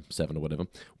of Horror 7 or whatever.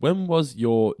 When was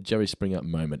your Jerry Springer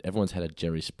moment? Everyone's had a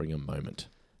Jerry Springer moment.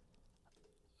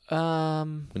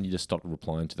 When you just stopped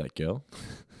replying to that girl.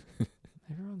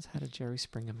 Everyone's had a Jerry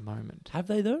Springer moment. Have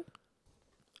they, though?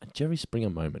 A Jerry Springer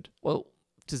moment. Well,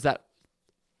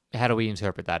 how do we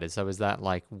interpret that? Is that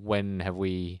like, when have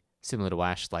we, similar to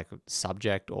Ash, like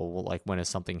subject, or like when has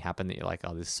something happened that you're like,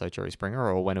 oh, this is so Jerry Springer,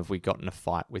 or when have we gotten a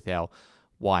fight with our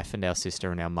wife and our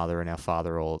sister and our mother and our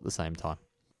father all at the same time?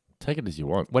 Take it as you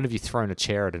want. When have you thrown a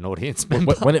chair at an audience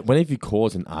member? When have you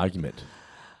caused an argument?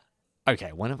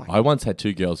 Okay, when have I? I once had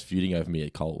two girls feuding over me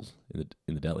at Coles in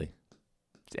the deli.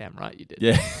 Damn right you did.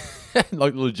 Yeah.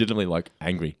 Like legitimately like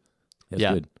angry. It was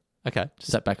Yeah. good. Okay.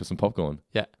 Just sat back with some popcorn.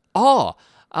 Yeah. Oh,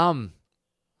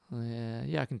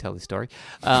 yeah, I can tell this story.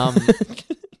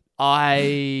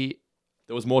 I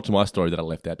There was more to my story that I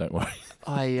left out, don't worry.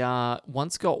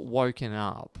 once got woken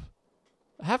up.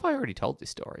 Have I already told this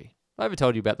story? I ever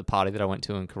told you about the party that I went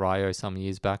to in Corio some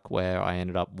years back, where I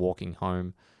ended up walking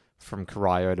home from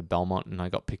Corio to Belmont, and I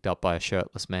got picked up by a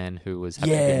shirtless man who was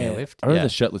having to give me a lift? I remember the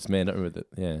shirtless man. I don't remember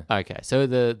that. Yeah. Okay, so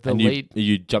the And lead.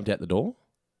 you jumped out the door?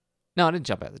 No, I didn't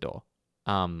jump out the door.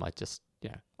 I just,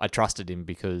 I trusted him,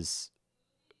 because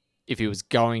if he was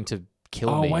going to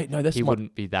kill me, he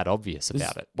wouldn't be that obvious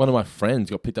about it. One of my friends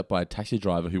got picked up by a taxi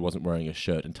driver who wasn't wearing a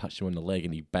shirt and touched him on the leg,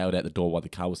 and he bailed out the door while the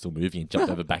car was still moving and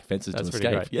jumped over back fences to That's pretty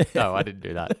escape. great. Yeah. No, I didn't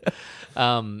do that.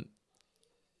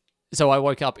 So I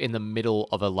woke up in the middle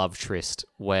of a love tryst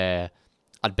where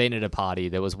I'd been at a party.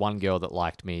 There was one girl that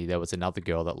liked me. There was another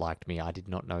girl that liked me. I did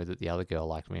not know that the other girl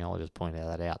liked me. I'll just point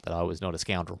that out, that I was not a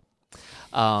scoundrel.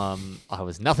 I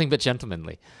was nothing but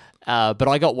gentlemanly. But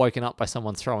I got woken up by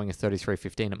someone throwing a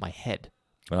 33-15 at my head.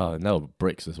 Oh, and they were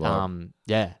bricks as well.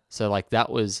 Yeah. So like that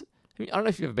was, I don't know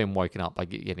if you've ever been woken up by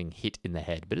getting hit in the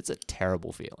head, but it's a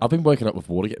terrible feeling. I've been woken up with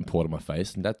water getting poured on my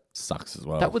face, and that sucks as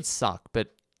well. That would suck,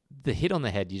 but the hit on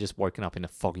the head, you're just woken up in a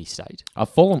foggy state. I've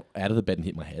fallen out of the bed and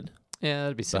hit my head. Yeah,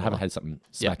 that'd be So I similar. haven't had something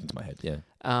smacked into my head. Yeah.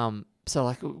 So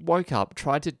like woke up,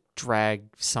 tried to drag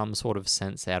some sort of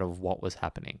sense out of what was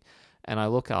happening. And I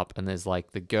look up and there's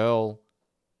like the girl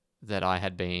that I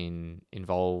had been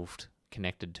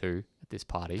connected to at this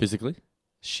party. Physically?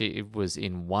 She was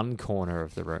in one corner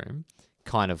of the room,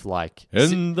 kind of like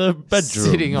In the bedroom.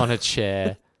 sitting on a chair.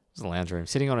 It was a lounge room,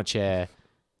 sitting on a chair,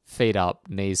 feet up,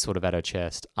 knees sort of at her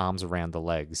chest, arms around the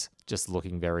legs, just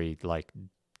looking very like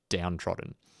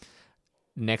downtrodden.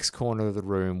 Next corner of the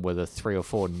room were the 3 or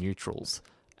 4 neutrals.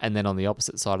 And then on the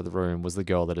opposite side of the room was the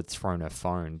girl that had thrown her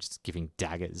phone, just giving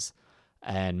daggers.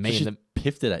 And She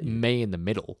piffed it at you. me in the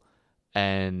middle.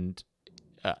 And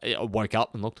I woke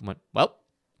up and looked and went, well,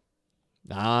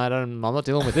 I'm not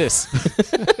dealing with this.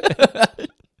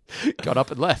 Got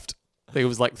up and left. I think it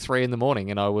was like 3 a.m.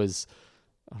 and I was,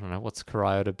 I don't know, what's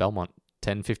Corio to Belmont?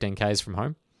 10, 15 Ks from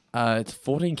home? It's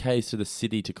 14 Ks to the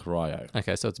city to Corio.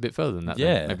 Okay, so it's a bit further than that.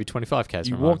 Yeah. Then. Maybe 25 Ks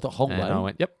You from walked home. the whole And way? I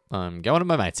went, yep, I'm going to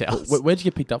my mate's house. Where'd you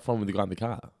get picked up from with the guy in the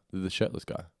car? The shirtless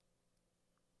guy?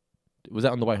 Was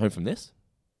that on the way home from this?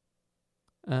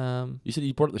 You said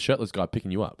you brought the shirtless guy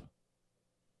picking you up.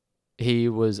 He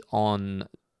was on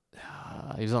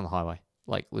the highway,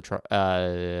 like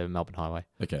Melbourne Highway.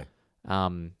 Okay.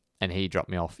 And he dropped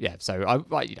me off. Yeah, so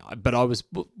but I was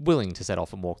willing to set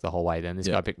off and walk the whole way. Then this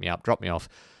guy picked me up, dropped me off.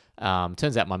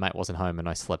 Turns out my mate wasn't home, and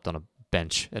I slept on a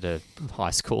bench at a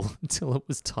high school until it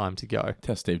was time to go. That's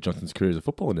how Steve Johnson's career as a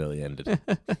footballer nearly ended.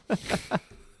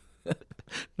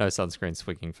 No sunscreen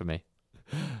swinging for me.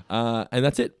 And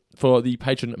that's it for the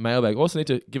patron mailbag. Also need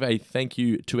to give a thank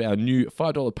you to our new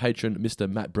 $5 patron, Mr.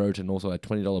 Matt Brote, and also our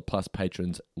 $20 plus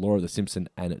patrons, Laura the Simpson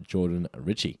and Jordan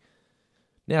Ritchie.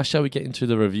 Now, shall we get into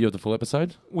the review of the full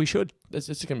episode? We should. It's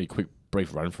just going to be a quick,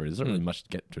 brief run through. There's not really much to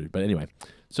get through. But anyway,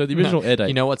 so the original air date...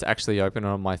 You know what's actually open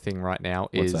on my thing right now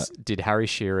What's is, that? did Harry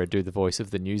Shearer do the voice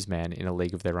of the newsman in A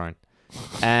League of Their Own?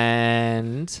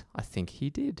 And I think he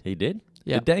did. He did?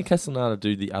 Yeah. Did Dan Castellaneta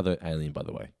do the other alien, by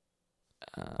the way?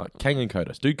 Like Kang and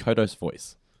Kodos. Do Kodos'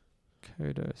 voice.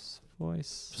 Kodos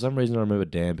voice. For some reason, I remember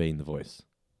Dan being the voice.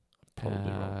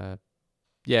 Probably wrong.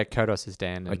 Yeah, Kodos is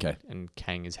Dan and, Okay. and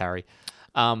Kang is Harry.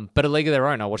 But A League of Their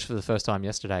Own, I watched for the first time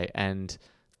yesterday. And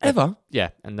Ever? yeah,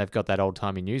 and they've got that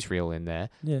old-timey newsreel in there.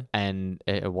 Yeah. And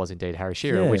it was indeed Harry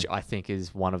Shearer, Yeah. which I think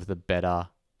is one of the better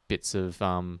bits of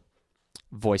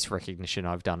voice recognition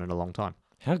I've done in a long time.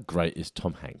 How great is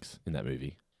Tom Hanks in that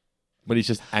movie? When he's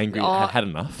just angry Oh, and had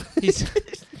enough. He's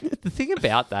the thing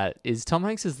about that is Tom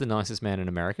Hanks is the nicest man in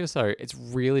America, so it's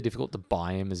really difficult to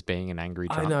buy him as being an angry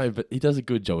drunk. I know, but he does a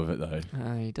good job of it, though.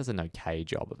 He does an okay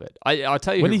job of it. I'll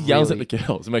tell you When who he yells really, at the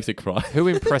girls, it makes it cry. who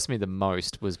impressed me the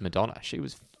most was Madonna. She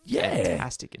was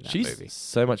fantastic in that She's movie.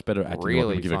 so much better at acting. Really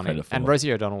than we give her funny. credit for. And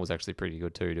Rosie O'Donnell was actually pretty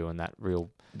good too, doing that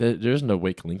real... There isn't a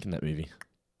weak link in that movie.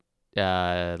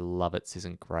 Lovitz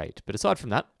isn't great. But aside from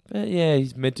that, Yeah,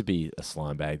 he's meant to be a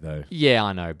slime bag, though. yeah,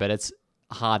 I know, but it's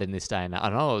hard in this day and age. I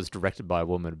know it was directed by a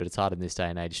woman, but it's hard in this day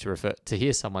and age to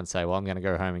hear someone say, well, I'm going to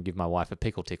go home and give my wife a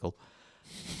pickle tickle.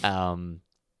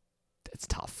 It's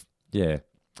tough. Yeah.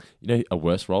 You know, a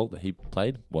worse role that he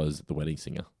played was The Wedding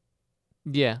Singer.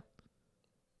 Yeah.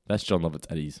 That's John Lovitz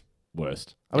at his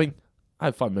worst. I mean, I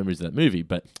have fond memories of that movie,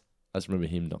 but I just remember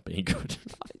him not being good.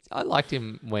 I liked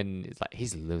him when it's like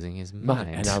he's losing his Man,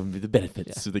 mind. and the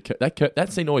benefits of the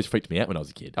that scene always freaked me out when I was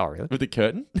a kid. Oh, really? With the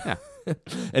curtain. Yeah.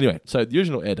 Anyway, so the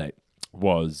original air date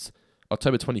was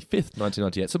October 25th,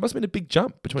 1998. So it must have been a big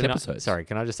jump between episodes.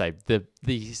 Can I just say the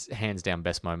hands down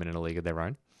best moment in A League of Their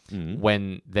Own Mm.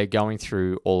 when they're going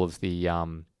through all of the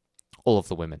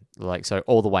women, like so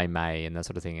all the way May and that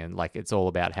sort of thing, and like it's all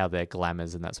about how they're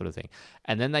glamours and that sort of thing,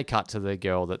 and then they cut to the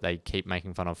girl that they keep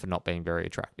making fun of for not being very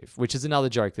attractive, which is another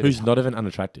joke that Who's not even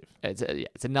unattractive.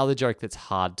 it's another joke that's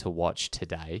hard to watch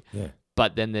today. Yeah.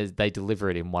 But then they deliver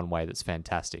it in one way that's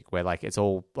fantastic, where like it's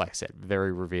all, like I said,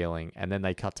 very revealing, and then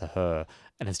they cut to her,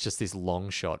 and it's just this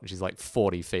long shot, and she's like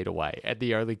 40 feet away, and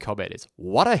the only comment is,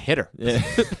 "What a hitter!" Yeah.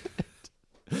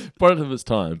 Product of its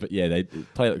time, but yeah, they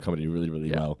play that comedy really,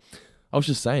 really well. I was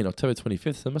just saying, October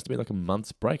 25th, so it must have been like a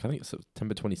month's break. I think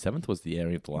September 27th was the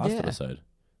airing of the last Yeah. episode.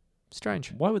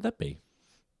 Strange. Why would that be?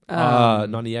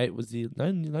 98 was the no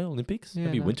Olympics? Yeah,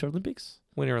 Maybe no. Winter Olympics?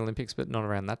 Winter Olympics, but not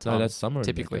around that time. No, that's summer.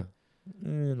 typically.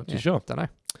 Not too sure. Don't know.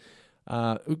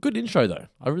 A good intro, though.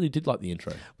 I really did like the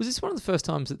intro. Was this one of the first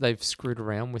times that they've screwed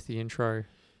around with the intro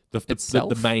The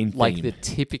itself? the main theme. like the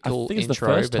typical I think it's the intro,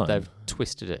 first but time. they've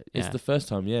twisted it. It's Yeah. the first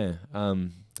time, yeah.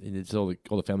 It's all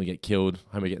the family get killed.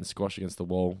 Homer getting squashed against the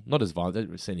wall. Not as violent. They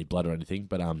don't see any blood or anything.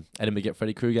 But Adam get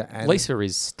Freddy Krueger and Lisa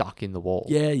is stuck in the wall.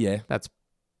 Yeah. That's,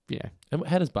 you know, And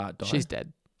how does Bart die? she's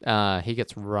dead. He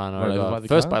gets run Run over over by the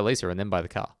first car? by Lisa and then by the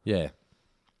car. Yeah.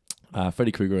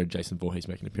 Freddy Krueger and Jason Voorhees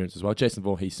make an appearance as well. Jason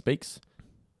Voorhees speaks,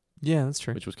 Yeah, that's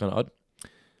true. which was kind of odd.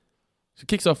 So it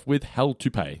kicks off with Hell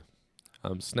to Pay.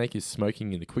 Snake is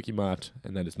smoking in the Quickie Mart,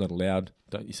 and that is not allowed.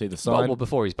 Don't you see the sign? Well,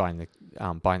 before he's buying the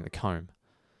comb.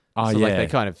 Oh, So yeah. like they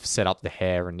kind of set up the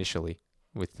hair initially.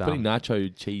 with Putting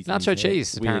nacho cheese. in his nacho hair.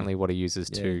 cheese. Weird. Apparently, what he uses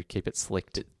to keep it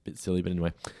slicked. Bit silly, but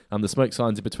anyway. The smoke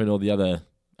signs in between all the other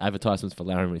advertisements for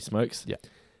Larry when he smokes. Yeah.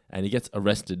 And he gets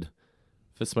arrested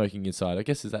for smoking inside. I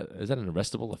guess is that an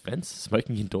arrestable offence?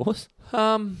 Smoking indoors?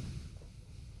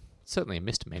 Certainly a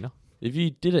misdemeanor. If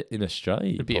you did it in Australia,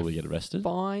 you'd It'd be a probably get arrested.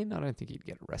 Fine. I don't think he'd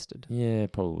get arrested. Yeah,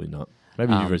 probably not.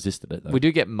 Maybe you resisted it though. We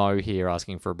do get Mo here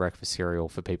asking for a breakfast cereal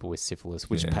for people with syphilis,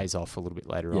 which Yeah. pays off a little bit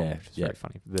later on, Yeah, which is yeah. very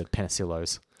funny. The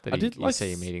penicillos that I you did like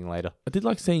see him eating later. I did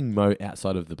like seeing Mo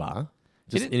outside of the bar,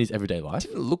 just Did it- in his everyday life.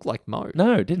 Didn't look like Mo.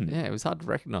 No, it didn't. Yeah, it was hard to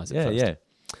recognise at Yeah, first.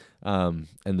 yeah.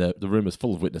 And the room was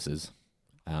full of witnesses.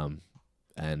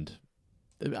 And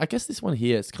I guess this one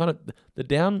here, it's kind of the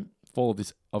downfall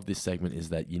of this segment is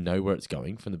that you know where it's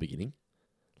going from the beginning,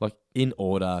 like in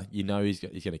order. You know he's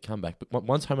going to come back, but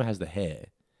once Homer has the hair,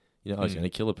 you know he's going to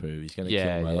kill Apu. He's going to kill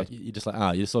Ray. yeah. Like you're just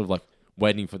like you're sort of like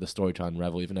waiting for the story to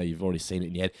unravel, even though you've already seen it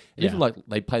in your head. And Yeah. even like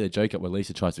they play the joke up where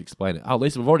Lisa tries to explain it. Oh,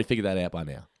 Lisa, we've already figured that out by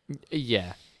now.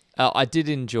 Yeah. I did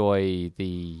enjoy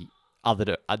the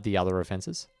other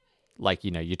offences. Like,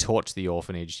 you know, you torched the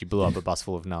orphanage, you blew up a bus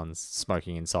full of nuns,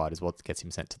 smoking inside is what gets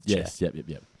him sent to the Yes, yep.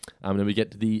 And then we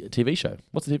get to the TV show.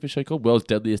 What's the TV show called? World's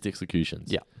Deadliest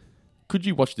Executions. Yeah. Could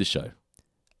you watch this show?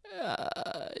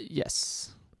 chair.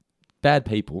 Yes. Bad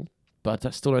people, but I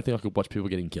still don't think I could watch people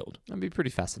getting killed. I'd be pretty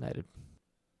fascinated.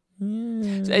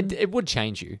 Yeah. It would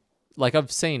change you. Like,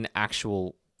 I've seen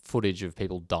actual footage of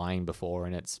people dying before,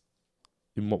 and it's...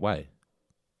 In what way?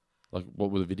 Like, what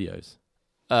were the videos?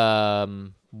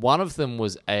 One of them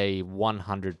was a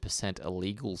 100%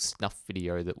 illegal snuff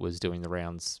video that was doing the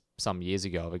rounds some years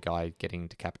ago of a guy getting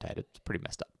decapitated. It's pretty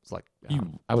messed up. It's like,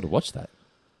 I would have watched that.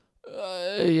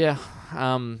 yeah,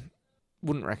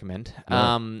 wouldn't recommend.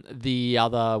 No. The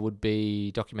other would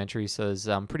be documentary. So there's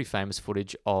pretty famous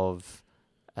footage of,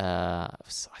 I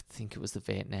think it was the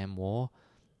Vietnam War,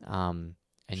 and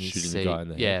you Shooting see, the guy in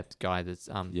the yeah, head. the guy that's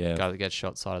Yeah. guy that gets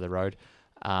shot side of the road.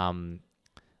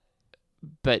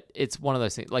 But it's one of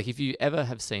those things. Like, if you ever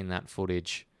have seen that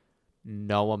footage,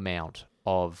 no amount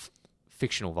of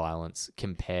fictional violence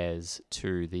compares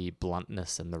to the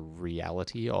bluntness and the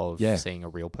reality of Yeah. seeing a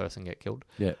real person get killed.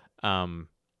 Yeah.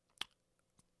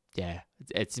 Yeah,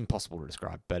 it's impossible to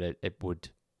describe, but it would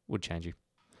change you.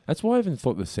 That's why I even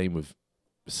thought the scene with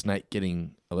Snake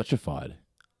getting electrified.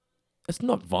 It's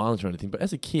not violence or anything, but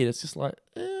as a kid, it's just like,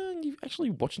 you're actually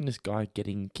watching this guy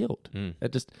getting killed.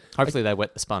 It just... Hopefully they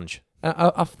wet the sponge.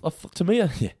 To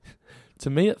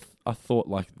me, I thought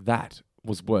like that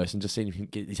was worse than just seeing him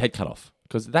get his head cut off.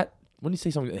 Because that, when you see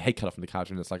someone get their head cut off in the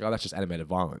cartoon, it's like, oh, that's just animated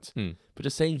violence. But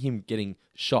just seeing him getting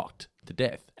shocked to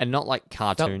death, And not like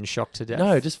cartoon shock to death.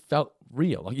 no, it just felt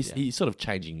real. Like he's sort of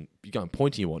changing, you're going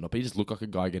pointing and whatnot, but he just looked like a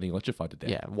guy getting electrified to death.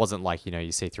 Yeah, it wasn't like, you know,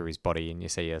 you see through his body and you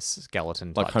see a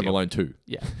skeleton. Like type Home deal. Alone 2.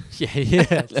 Yeah.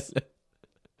 Yeah.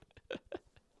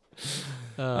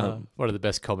 One of the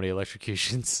best comedy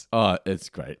electrocutions. Oh, it's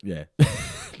great. Yeah.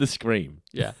 The scream.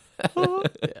 Yeah.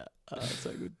 Yeah.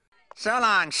 So good. So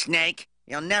long, Snake.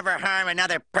 You'll never harm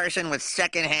another person with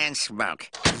secondhand smoke.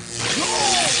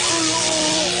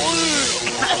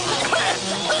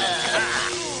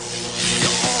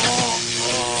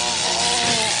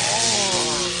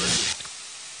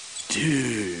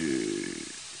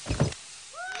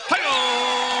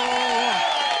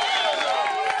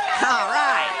 All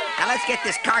right. Now let's get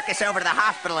this carcass over to the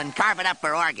hospital and carve it up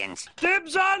for organs.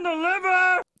 Dibs on the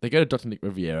liver! They go to Dr. Nick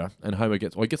Riviera, and Homer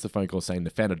gets the phone call saying they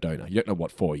found a donor. You don't know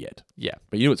what for yet. Yeah.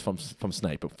 But you know it's from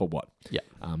Snake, but for what? Yeah.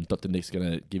 Dr. Nick's going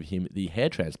to give him the hair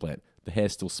transplant. The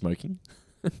hair's still smoking.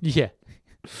 Yeah.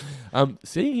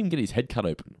 Seeing him get his head cut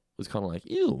open was kind of like,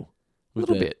 ew.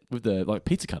 Little bit. With the like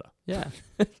pizza cutter. Yeah.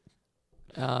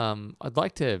 I'd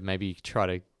like to maybe try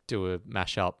to do a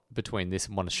mashup between this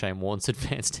and one of Shane Warne's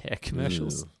advanced hair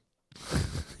commercials.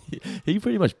 He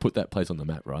pretty much put that place on the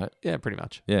map, right? Yeah, pretty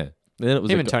much. Yeah. And then it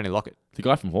was Him and Tony Lockett. the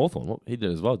guy from Hawthorne. He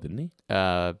did as well, didn't he?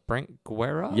 Brent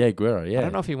Guerra? Yeah, Guerra, yeah. I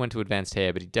don't know if he went to advanced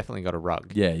hair, but he definitely got a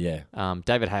rug. Yeah, yeah.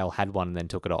 David Hale had one and then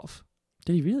took it off.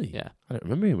 Did he really? Yeah. I don't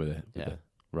remember him with Yeah. the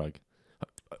rug.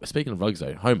 Speaking of rugs,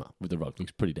 though, Homer with the rug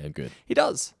looks pretty damn good. He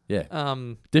does. Yeah.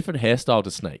 Different hairstyle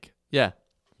to Snake. Yeah.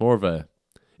 More of a...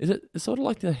 It's sort of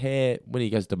like the hair when he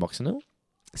goes to Moxonil?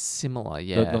 Similar,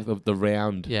 yeah. The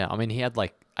round... Yeah, I mean, he had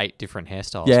like 8 different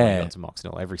hairstyles Yeah. when he got to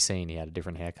Moxonil. Every scene, he had a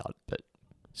different haircut. But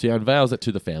So he unveils it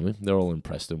to the family. They're all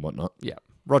impressed and whatnot. yeah,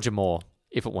 Roger Moore,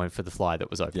 if it weren't for the fly that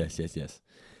was open. Yes.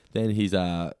 Then he's...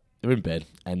 They're in bed,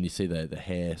 and you see the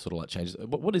hair sort of like changes.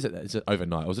 What is it? Is it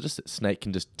overnight, or is it just that Snake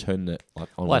can just turn it like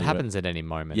on? Well, it happens at any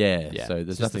moment. Yeah, so there's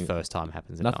it's just nothing- the first time it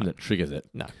happens at Nothing night. that triggers it.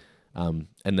 No. And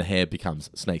the hair becomes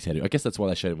Snake's hair. I guess that's why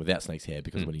they showed him without Snake's hair,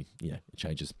 because when he, it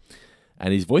changes.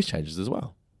 And his voice changes as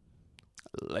well.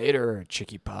 Later,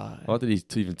 Chicky Pie. I like that he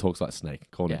even talks like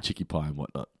Snake, calling it Chicky Pie and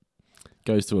whatnot.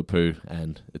 Goes to Apu,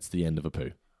 and it's the end of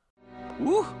Apu.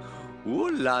 Ooh, ooh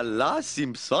la la,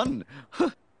 Simpson.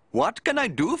 What can I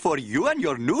do for you and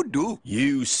your new do?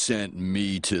 You sent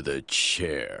me to the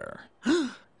chair.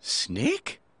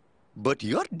 Snake? But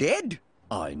you're dead.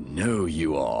 I know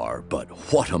you are, but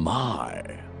what am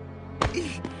I?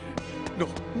 No,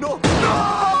 no,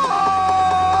 no!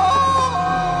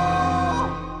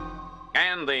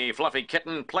 And the fluffy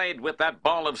kitten played with that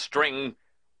ball of string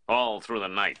all through the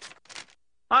night.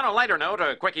 On a lighter note,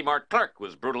 a Quickie Mart clerk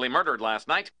was brutally murdered last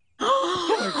night.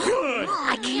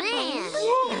 I can't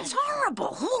believe it's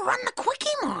horrible. Who'll run the Quickie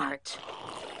Mart?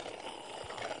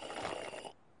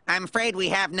 I'm afraid we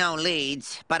have no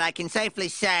leads, but I can safely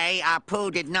say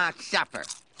Apu did not suffer.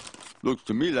 Looks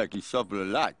to me like he suffered a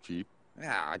lot, Chief.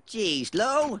 Oh, geez,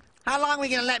 Lou. How long are we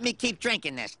going to let me keep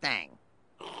drinking this thing?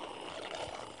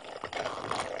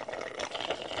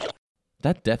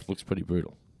 That death looks pretty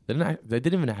brutal. They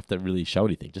didn't even have to really show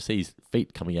anything. Just see his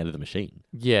feet coming out of the machine.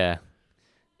 Yeah.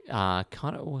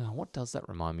 Kind of. Well, what does that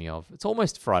remind me of? It's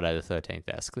almost Friday the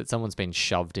 13th-esque, that someone's been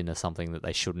shoved into something that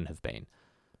they shouldn't have been.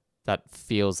 That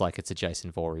feels like it's a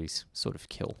Jason Voorhees sort of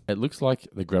kill. It looks like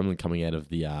the gremlin coming out of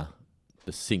the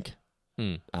sink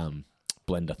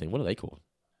blender thing. What are they called?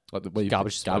 Like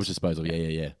Garbage disposal.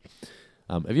 Yeah.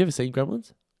 Have you ever seen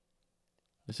Gremlins?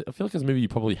 I feel like it's a movie you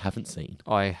probably haven't seen.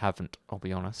 I haven't, I'll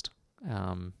be honest.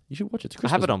 You should watch it. I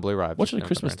have it on Blu-ray. Watch it at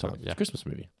Christmas time. Yeah. It's a Christmas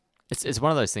movie. It's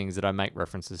one of those things that I make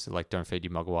references to, like Don't Feed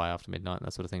Your Mogwai after midnight and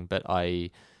that sort of thing. But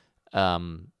I'm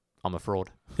a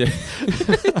fraud. Yeah.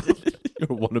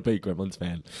 You're a wannabe Gremlins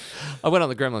fan. I went on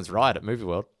the Gremlins ride at Movie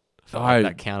World. I felt like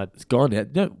that counted. It's gone now. You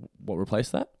know what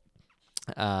replaced that?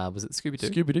 Was it Scooby-Doo?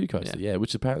 Scooby-Doo coaster, yeah,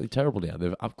 which is apparently terrible now.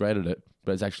 They've upgraded it,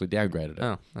 but it's actually downgraded it.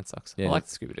 Oh, that sucks. Yeah. I like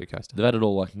the Scooby-Doo coaster. They've added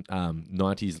all like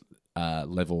 90s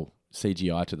level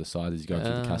CGI to the side as you go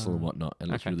through the castle and whatnot,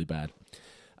 and it's really bad.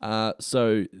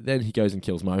 So then he goes and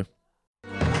kills Mo.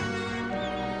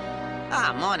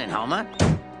 Morning, Homer.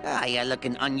 You're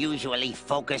looking unusually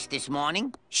focused this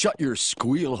morning. Shut your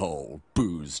squeal hole,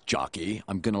 booze jockey.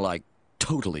 I'm gonna,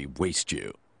 totally waste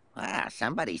you.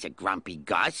 Somebody's a grumpy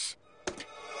Gus.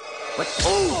 But,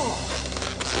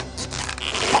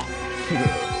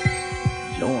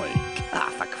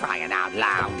 Yoink. for crying out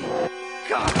loud.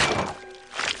 God.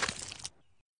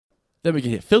 Then we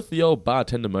get filthy old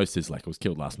bartender Mo Sislak was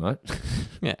killed last night.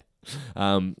 Yeah.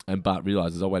 And Bart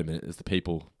realizes, oh, wait a minute, it's the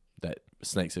people that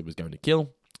Snake said was going to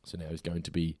kill. So now he's going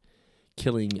to be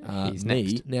killing He's me.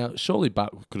 next. Now, surely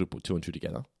Bart could have put two and two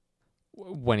together.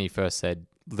 When he first said,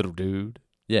 little dude.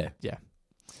 Yeah. Yeah.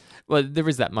 Well, there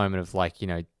is that moment of I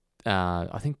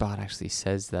think Bart actually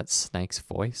says that's Snake's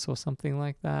voice or something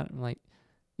like that. I'm like,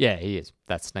 yeah, he is.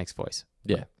 That's Snake's voice.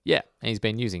 Yeah. Yeah. And he's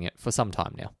been using it for some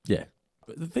time now. Yeah.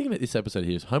 But the thing about this episode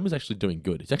here is Homer's actually doing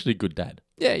good. He's actually a good dad.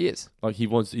 Yeah, he is.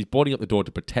 He's boarding up the door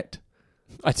to protect.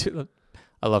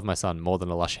 I love my son more than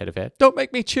a lush head of hair. Don't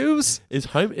make me choose. Is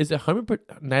it Homer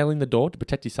nailing the door to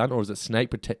protect his son, or is it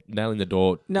Snake nailing the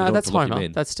door? No, door that's to lock him Homer.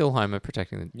 in? That's still Homer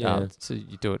protecting the. Yeah. So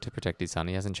you do it to protect his son.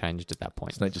 He hasn't changed at that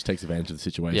point. Snake just takes advantage of the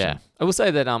situation. Yeah, I will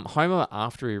say that Homer,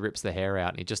 after he rips the hair out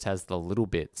and he just has the little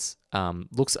bits,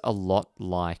 looks a lot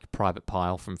like Private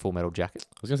Pile from Full Metal Jacket.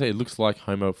 I was gonna say it looks like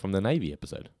Homer from the Navy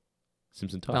episode,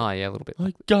 Simpson Tide. Oh yeah, a little bit.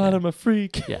 My God, I'm a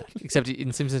freak. Yeah, except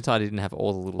in Simpson Tide he didn't have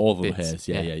all the little little bits. hairs.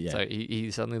 Yeah. So he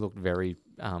suddenly looked very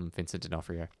Vincent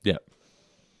D'Onofrio. Yeah.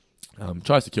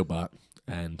 Tries to kill Bart,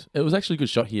 and it was actually a good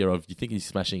shot here of you think he's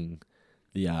smashing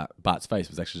the Bart's face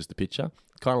was actually just a picture,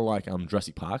 kind of like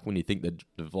Jurassic Park when you think that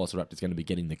the Velociraptor is going to be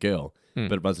getting the girl,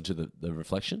 but it runs into the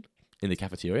reflection in the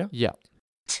cafeteria. Yeah.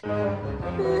 You've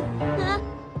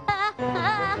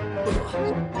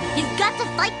got to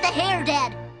fight the hair,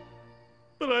 Dad.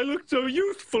 But I look so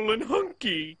youthful and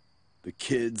hunky. The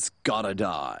kid's gotta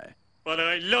die. But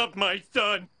I love my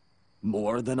son.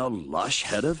 More than a lush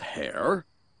head of hair?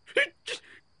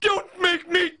 Don't make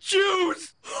me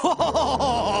choose!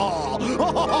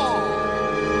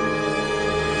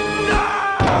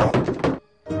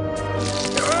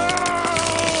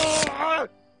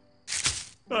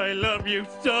 I love you,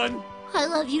 son. I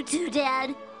love you too,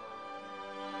 Dad.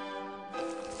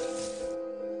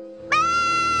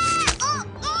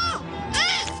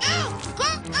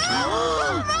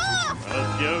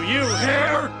 I'll show you,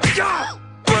 hair!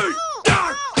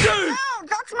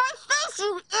 That's my face,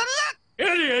 you idiot!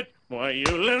 Idiot! Why, you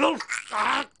little...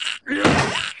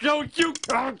 Don't you!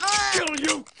 I'll kill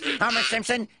you! Homer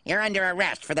Simpson, you're under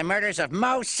arrest for the murders of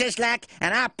Mo Sislak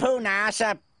and Apu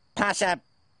Naasa Pasa.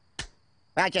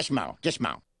 Well, just Mo.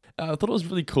 I thought it was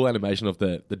really cool animation of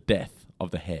the death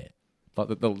of the hair.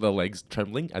 Like the legs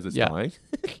trembling as it's dying.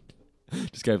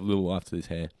 Just gave a little life to this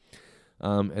hair.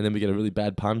 And then we get a really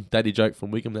bad pun. Daddy joke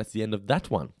from Wiggum. That's the end of that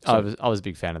one. So, I was a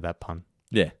big fan of that pun.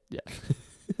 Yeah. Yeah.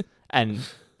 And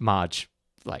Marge,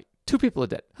 like, 2 people are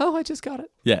dead. Oh, I just got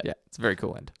it. Yeah. Yeah, it's a very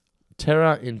cool end.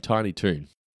 Terror in Tiny Toon.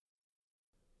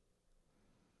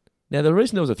 Now, the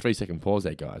reason there was a 3-second pause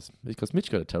there, guys, is because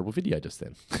Mitch got a terrible video just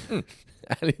then. And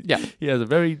he has a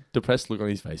very depressed look on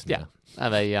his face now. I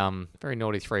have a very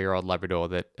naughty 3-year-old Labrador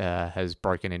that has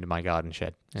broken into my garden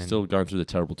shed. And Still going through the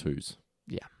terrible twos.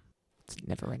 Yeah. It's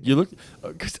never ending. You look...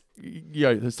 Because,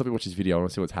 let's stop and watch this video. I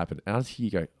want to see what's happened. And I just hear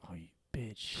you go, oh, you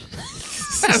bitch.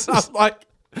 And I'm like,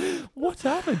 what's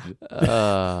happened?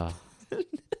 And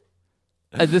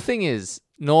the thing is,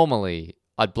 normally,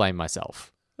 I'd blame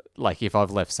myself. Like, if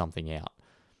I've left something out.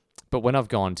 But when I've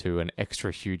gone to an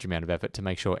extra huge amount of effort to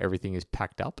make sure everything is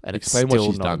packed up and Explain it's still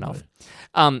what she's not done,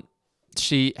 enough.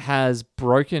 She has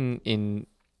broken in...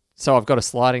 So I've got a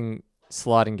sliding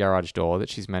garage door that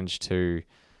she's managed to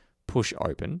push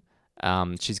open.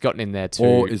 She's gotten in there to...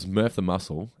 Or is Murph the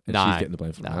muscle and No, she's getting the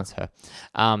blame for that? No, it's her.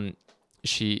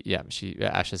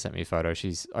 Asha sent me a photo.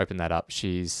 She's opened that up.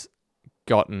 She's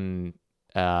gotten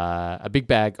a big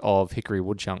bag of hickory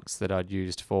wood chunks that I'd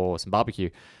used for some barbecue.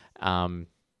 And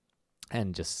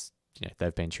just,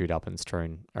 they've been chewed up and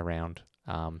strewn around.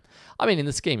 I mean, in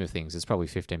the scheme of things, it's probably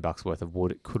 $15 worth of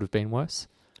wood. It could have been worse.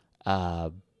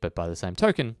 But by the same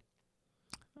token,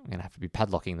 I'm going to have to be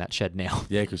padlocking that shed now.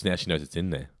 Yeah, because now she knows it's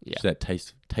in there. Yeah. She's that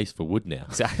taste for wood now.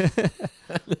 Exactly.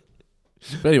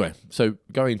 But anyway, so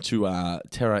going to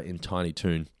Terror in Tiny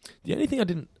Toon. The only thing I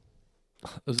didn't...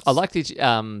 I like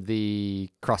the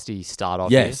crusty start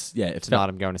off. Yes, here. yeah. Tonight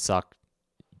I'm going to suck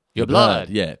your blood.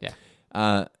 Yeah.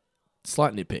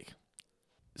 Slight nitpick.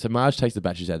 So Marge takes the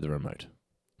batteries out of the remote.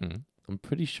 Mm. I'm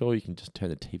pretty sure you can just turn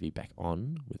the TV back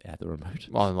on without the remote.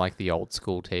 Well, like the old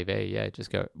school TV, yeah. Just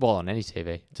go, well, on any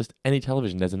TV. Just any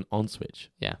television, there's an on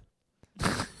switch. Yeah.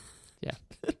 Yeah.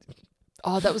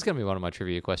 Oh, that was going to be one of my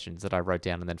trivia questions that I wrote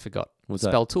down and then forgot. What's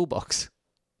Spell that? Toolbox.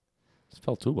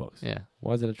 Spell Toolbox? Yeah.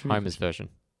 Why is that a trivia Homer's version.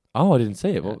 Oh, I didn't see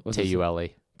it. What was it?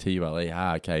 T-U-L-E. T-U-L-E.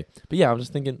 Okay. But yeah, I'm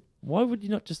just thinking, why would you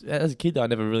not just... As a kid, I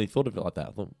never really thought of it like that.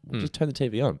 I thought, just turn the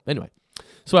TV on. Anyway.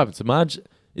 So what happens? So Marge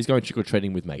is going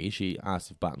trick-or-treating with Maggie. She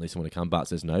asks if Bart and Lisa want to come. Bart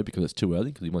says no because it's too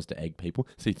early because he wants to egg people.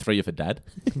 See, 3 are for Dad.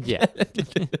 Yeah.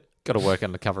 Got to work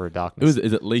under cover of darkness.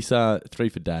 Is it Lisa, 3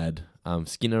 for Dad,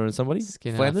 Skinner and somebody?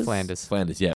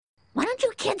 Flanders, yeah. Why don't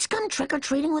you kids come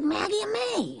trick-or-treating with Maggie and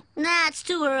me? Nah, it's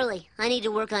too early. I need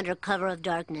to work under cover of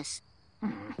darkness.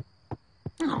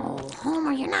 Oh,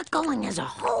 Homer, you're not going as a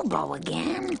hobo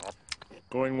again.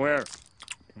 Going where?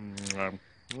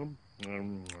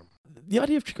 The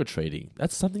idea of trick-or-treating,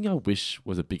 that's something I wish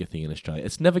was a bigger thing in Australia.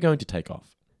 It's never going to take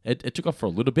off. It took off for a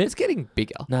little bit. It's getting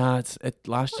bigger. Nah,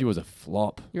 last year was a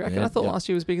flop. You reckon? I thought last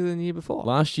year was bigger than the year before.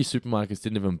 Last year, supermarkets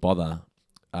didn't even bother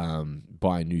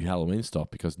buying new Halloween stock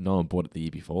because no one bought it the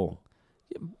year before.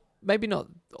 Yeah, maybe not.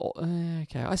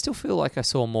 Okay, I still feel like I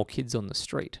saw more kids on the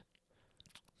street.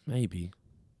 Maybe.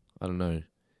 I don't know.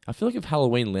 I feel like if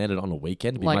Halloween landed on a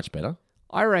weekend, it'd be much better.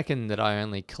 I reckon that I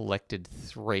only collected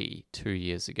 3 2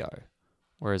 years ago,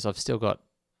 whereas I've still got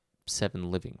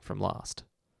 7 living from last.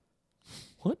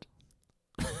 What?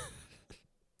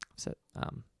 So,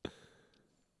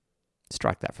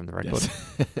 strike that from the record. Yes.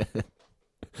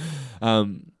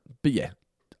 But yeah,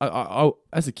 I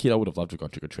as a kid, I would have loved to have gone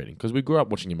trick-or-treating because we grew up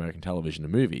watching American television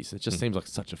and movies. It just seems like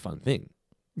such a fun thing.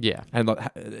 Yeah. And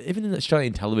like, even in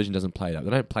Australian television doesn't play that.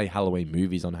 They don't play Halloween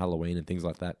movies on Halloween and things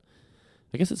like that.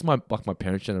 I guess it's my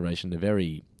parents' generation. They're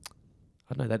very,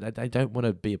 I don't know, they don't want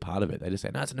to be a part of it. They just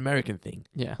say, no, it's an American thing.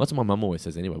 Yeah. That's what my mum always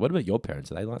says anyway. What about your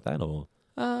parents? Are they like that or?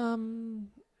 I don't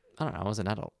know. I was an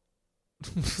adult.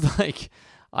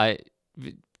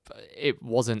 It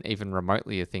wasn't even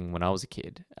remotely a thing when I was a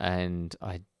kid, and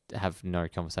I have no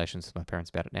conversations with my parents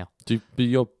about it now. Do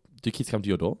kids come to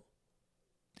your door?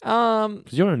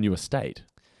 Because you're in a new estate.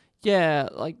 Yeah,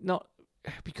 like not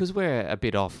because we're a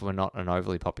bit off. We're not an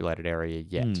overly populated area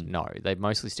yet. No, they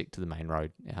mostly stick to the main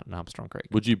road out in Armstrong Creek.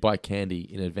 Would you buy candy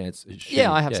in advance?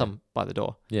 Yeah, I have some by the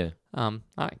door. Yeah. I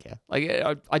don't care.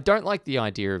 Like I don't like the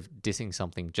idea of dissing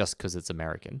something just because it's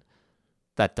American.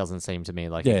 That doesn't seem to me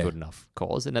like a good enough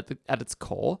cause. And at its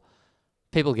core,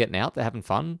 people are getting out, they're having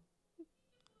fun.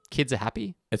 Kids are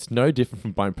happy. It's no different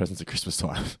from buying presents at Christmas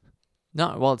time.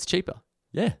 No, well, it's cheaper.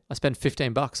 Yeah. I spend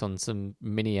 $15 on some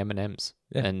mini M&Ms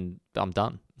Yeah. and I'm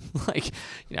done. Like,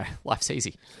 life's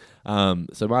easy.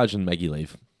 So Marge and Maggie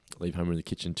leave Homer in the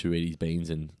kitchen to eat his beans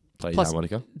and play his Plus,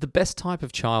 harmonica. the best type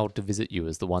of child to visit you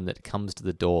is the one that comes to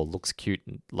the door, looks cute,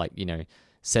 and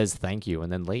says thank you,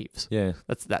 and then leaves. Yeah.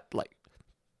 That's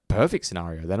perfect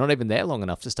scenario. They're not even there long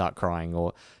enough to start crying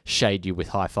or shade you with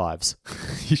high fives.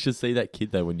 You should see that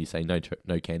kid, though, when you say no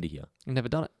candy here. I've never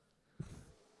done it.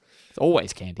 It's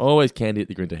always candy. Always candy at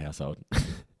the Grinter household.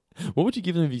 What would you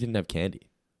give them if you didn't have candy?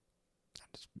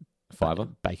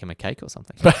 $5? Bake them a cake or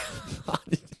something.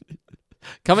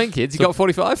 Come in, kids. You got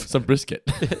 45? Some brisket.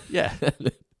 Yeah.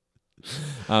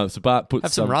 So Bart puts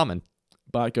Have some ramen.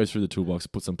 Bart goes through the toolbox,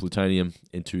 puts some plutonium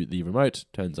into the remote,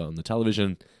 turns on the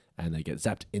television, and they get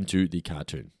zapped into the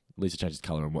cartoon. Lisa changes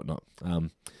colour and whatnot.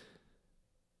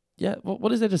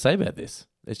 What is there to say about this?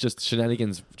 It's just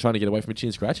shenanigans trying to get away from Itchy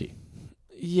and Scratchy.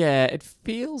 Yeah, it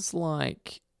feels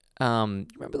like...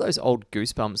 remember those old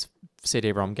Goosebumps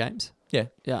CD-ROM games? Yeah.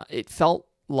 Yeah, it felt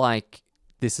like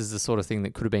this is the sort of thing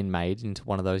that could have been made into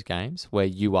one of those games where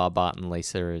you are Bart and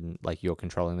Lisa and you're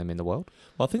controlling them in the world.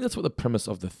 Well, I think that's what the premise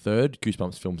of the third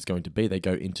Goosebumps film is going to be. They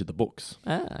go into the books.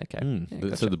 Ah, okay. Yeah,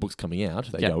 gotcha. So the book's coming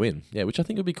out, they go in. Yeah, which I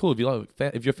think would be cool. If you're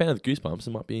a fan of the Goosebumps,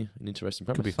 it might be an interesting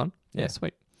premise. Could be fun. Yeah,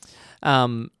 sweet.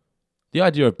 The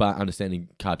idea of Bart understanding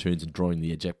cartoons and drawing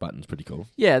the eject button is pretty cool.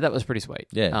 Yeah, that was pretty sweet.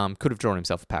 Yeah. Could have drawn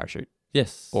himself a parachute.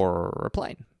 Yes. Or a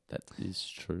plane. That is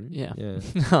true. Yeah.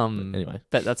 Anyway.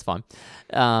 That's fine.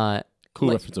 Cool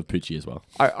reference of Poochie as well.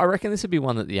 I reckon this would be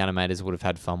one that the animators would have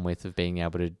had fun with, of being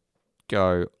able to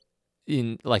go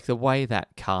in, like the way that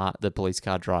the police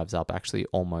car drives up actually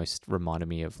almost reminded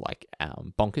me of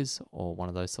Bonkers or one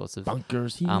of those sorts of...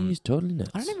 Bonkers, he's totally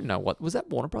nuts. I don't even know was that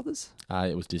Warner Brothers?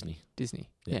 It was Disney. Disney.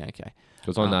 Yeah, okay. It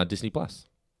was on Disney Plus.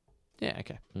 Yeah,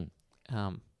 okay.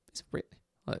 Is it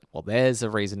really? Well, there's a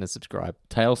reason to subscribe.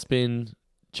 Tailspin,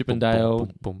 Chippendale. Boom,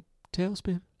 boom, boom.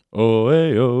 Tailspin. Oh,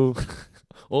 hey, oh.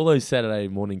 All those Saturday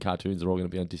morning cartoons are all going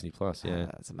to be on Disney Plus. Yeah,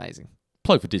 that's amazing.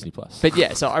 Plug for Disney Plus. But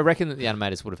yeah, so I reckon that the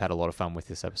animators would have had a lot of fun with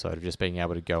this episode of just being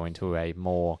able to go into a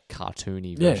more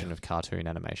cartoony version of cartoon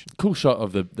animation. Cool shot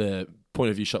of the point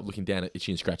of view shot looking down at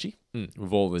Itchy and Scratchy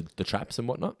with all the traps and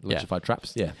whatnot, electrified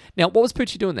traps. Yeah. Now, what was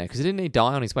Poochie doing there? Because didn't he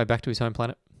die on his way back to his home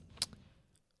planet?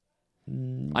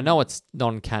 I know it's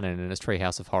non-canon and it's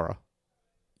Treehouse of Horror.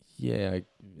 Yeah.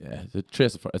 The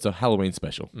Treehouse of Horror. It's a Halloween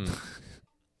special.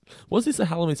 Was this a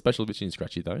Halloween special of Itchy and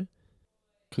Scratchy though?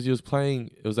 Because he was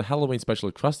playing, it was a Halloween special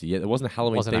of Krusty. Yeah, it wasn't a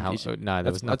Halloween themed. No,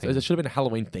 there was nothing. It should have been a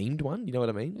Halloween themed one. You know what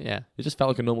I mean? Yeah. It just felt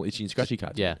like a normal Itchy and Scratchy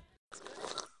cartoon. Yeah.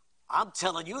 I'm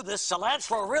telling you, this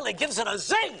cilantro really gives it a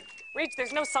zing. Reach,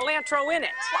 there's no cilantro in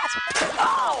it. What?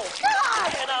 Oh,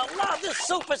 God! And I love this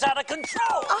soup is out of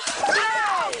control.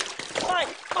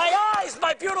 My eyes,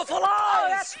 my beautiful eyes. Oh,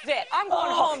 that's it. I'm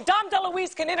going home. Dom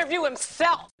DeLuise can interview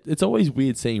himself. It's always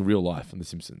weird seeing real life on The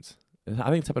Simpsons. I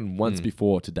think it's happened once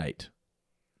before to date.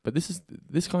 But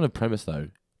this kind of premise, though,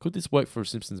 could this work for a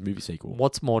Simpsons movie sequel?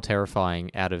 What's more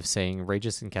terrifying out of seeing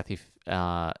Regis and Kathy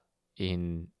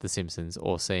in The Simpsons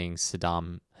or seeing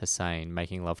Saddam Hussein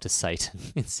making love to Satan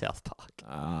in South Park?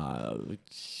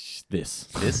 This.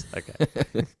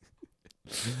 Okay.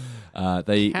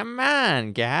 They Come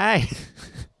on, guy.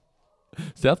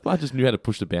 South Park just knew how to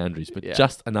push the boundaries, but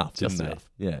just enough, didn't they? Enough.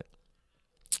 Yeah.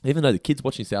 Even though the kids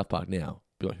watching South Park now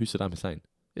be like, who's Saddam Hussein?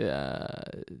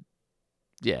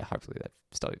 Yeah, hopefully they've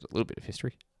studied a little bit of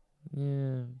history.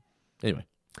 Yeah. Anyway.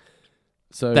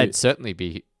 So they'd certainly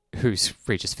be who's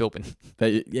Regis Philbin.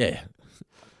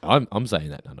 I'm saying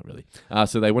that. No, not really.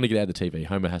 So they want to get out of the TV.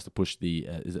 Homer has to push the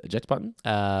is it eject button?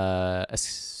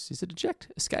 Is it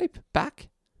eject? Escape? Back?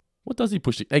 What does he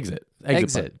push? The exit.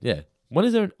 Button. Yeah. When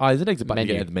is there? Is it exit button?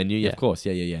 You get out of the menu. Yeah, of course.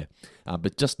 Yeah.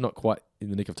 But just not quite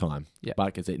in the nick of time. Yeah.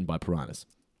 Bart gets eaten by piranhas.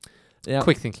 Now,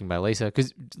 quick thinking by Lisa,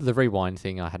 because the rewind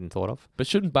thing I hadn't thought of. But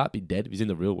shouldn't Bart be dead if he's in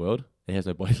the real world and he has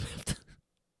no body left?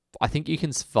 I think you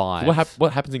can survive.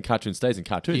 What happens in cartoons stays in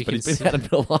cartoons, but he's been out in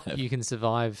real life. You can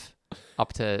survive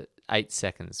up to 8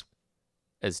 seconds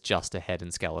as just a head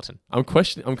and skeleton. I'm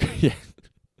questioning.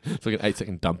 It's like an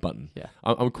 8-second dump button. Yeah.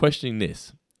 I'm questioning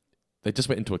this. They just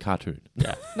went into a cartoon.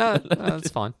 Yeah. No, that's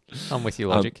fine. I'm with your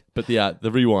logic. But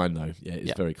the rewind though,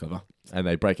 is very clever, and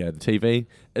they break out of the TV.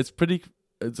 It's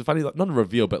a funny, not a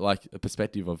reveal, but like a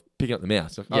perspective of picking up the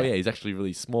mouse. Like, oh yeah, he's actually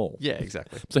really small. Yeah,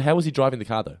 exactly. So how was he driving the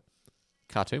car though?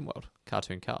 Cartoon world,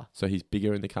 cartoon car. So he's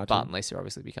bigger in the cartoon. Bart and Lisa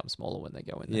obviously become smaller when they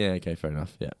go in there. Yeah, okay, fair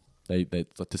enough. Yeah, they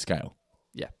to scale.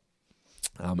 Yeah.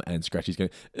 And Scratchy's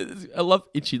going. I love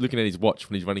Itchy looking at his watch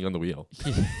when he's running on the wheel.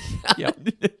 Yeah.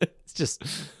 It's just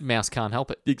mouse can't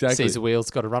help it. Exactly. Sees the wheel's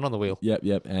got to run on the wheel.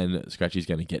 Yep. And Scratchy's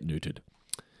going to get neutered.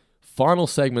 Final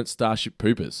segment, Starship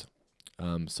Poopers.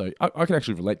 So I can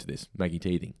actually relate to this, Maggie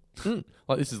teething.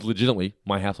 Like, this is legitimately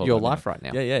my household. Your right life right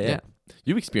now. Yeah.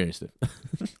 You experienced it.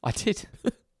 I did.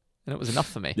 And it was enough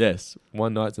for me. Yes,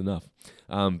 one night's enough.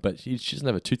 But she doesn't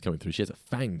have a tooth coming through. She has a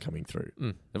fang coming through.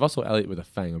 If I saw Elliot with a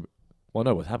fang, well, I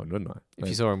know what happened, wouldn't I? If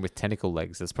you saw him with tentacle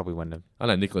legs, that's probably when I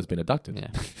know Nicola's been abducted. Yeah.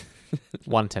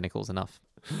 One tentacle's enough.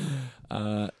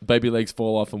 Baby legs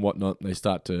fall off and whatnot. And they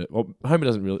start to... Well, Homer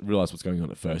doesn't realize what's going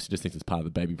on at first. He just thinks it's part of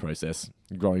the baby process,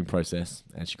 growing process.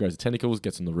 And she grows the tentacles,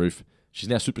 gets on the roof. She's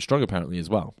now super strong, apparently, as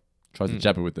well. Tries to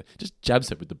jab her with the... Just jabs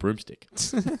her with the broomstick.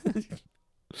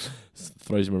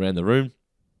 Throws him around the room.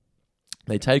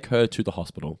 They take her to the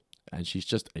hospital. And she's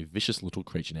just a vicious little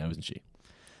creature now, isn't she?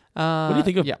 What do you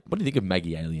think of? Yeah. What do you think of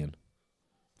Maggie Alien?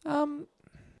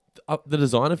 The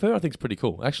design of her, I think, is pretty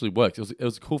cool. It actually works. It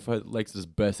was cool for her legs to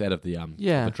just burst out of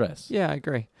the dress. Yeah, I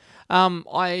agree. I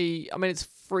mean, it's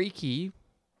freaky,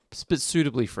 but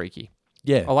suitably freaky.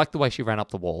 Yeah, I like the way she ran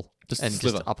up the wall just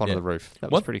up onto the roof.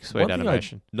 That was pretty sweet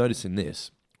animation. Thing I noticed in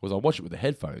this was I watched it with the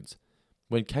headphones.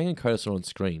 When Kang and Curtis are on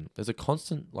screen, there's a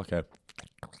constant like a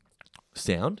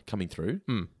sound coming through.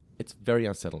 It's very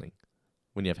unsettling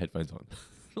when you have headphones on.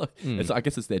 I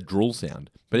guess it's their drool sound.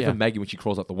 But even Maggie, when she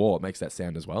crawls up the wall, it makes that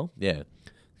sound as well. Yeah,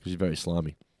 because she's very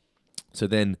slimy. So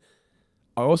then,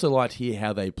 I also liked here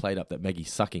how they played up that Maggie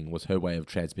sucking was her way of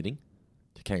transmitting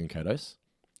to Kang and Kodos.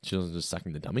 She wasn't just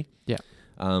sucking the dummy. Yeah.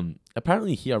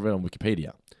 Apparently here I read on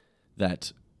Wikipedia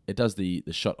that it does the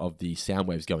shot of the sound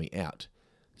waves going out.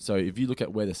 So if you look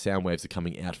at where the sound waves are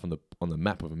coming out on the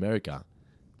map of America,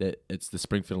 that it's the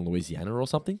Springfield, Louisiana or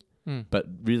something. But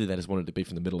really, they just wanted it to be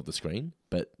from the middle of the screen.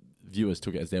 But viewers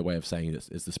took it as their way of saying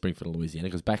it's the Springfield, Louisiana,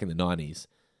 because back in the 90s,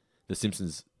 The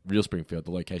Simpsons' real Springfield,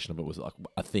 the location of it was like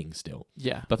a thing still.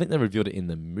 Yeah. But I think they revealed it in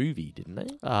the movie, didn't they?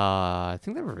 I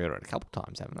think they revealed it a couple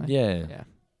times, haven't they? Yeah. Yeah.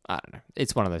 I don't know.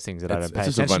 It's one of those things that I don't pay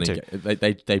attention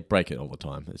to. They break it all the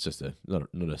time. It's just not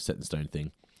a set in stone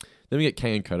thing. Then we get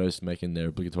Kang and Kodos making their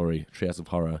obligatory Treehouse of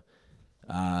Horror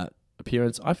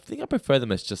appearance. I think I prefer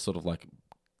them as just sort of like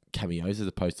cameos as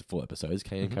opposed to full episodes,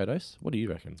 Kang and Kodos. What do you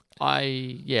reckon?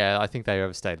 I think they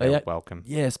overstayed their welcome.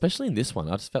 Yeah, especially in this one.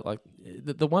 I just felt like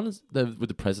the ones with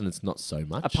the presidents, not so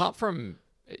much. Apart from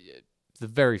the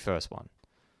very first one,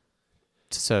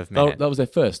 to serve man. That was their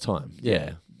first time.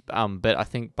 Yeah. But I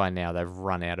think by now they've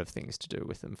run out of things to do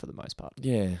with them for the most part.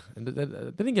 Yeah, and they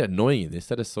didn't get annoying in this.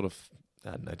 They just sort of,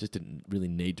 I don't know, just didn't really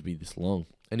need to be this long.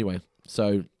 Anyway,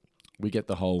 so we get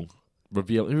the whole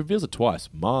reveal. He reveals it twice.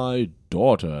 My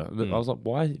daughter. I was like,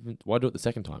 why do it the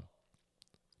second time?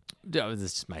 I was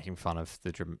just making fun of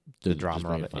the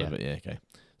drama of it. Yeah, okay.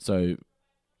 So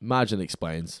Marge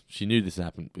explains she knew this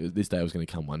happened. This day was going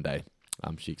to come one day.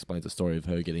 She explains the story of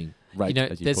her getting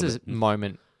raped. There's a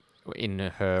moment in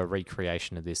her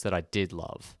recreation of this that I did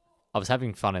love. I was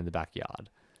having fun in the backyard.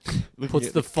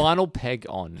 Puts the final peg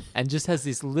on and just has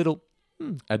this little...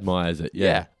 Admires it,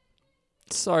 yeah.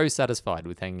 So satisfied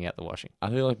with hanging out the washing. I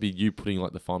feel like it'd be you putting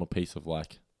like the final piece of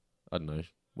like, I don't know,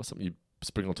 what's something you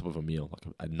sprinkle on top of a meal,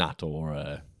 like a nut or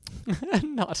a... a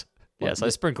nut. Yeah, so I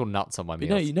sprinkle nuts on my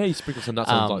meals. You know you sprinkle some nuts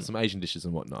on like some Asian dishes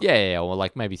and whatnot. Yeah, or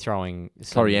like maybe throwing...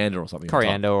 coriander or something.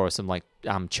 Coriander or some like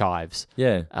chives.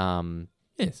 Yeah.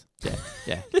 Yes.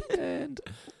 Yeah. And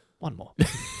one more.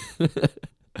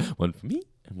 One for me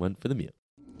and one for the meal.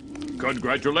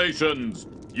 Congratulations!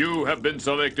 You have been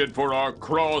selected for our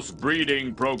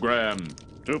cross-breeding program.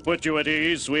 To put you at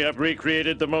ease, we have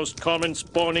recreated the most common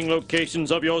spawning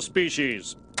locations of your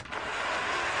species.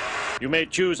 You may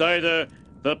choose either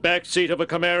the back seat of a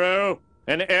Camaro,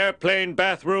 an airplane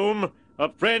bathroom,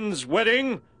 a friend's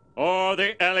wedding, or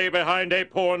the alley behind a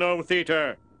porno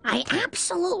theater. I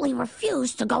absolutely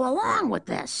refuse to go along with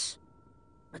this.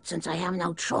 But since I have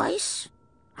no choice,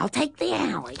 I'll take the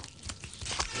alley.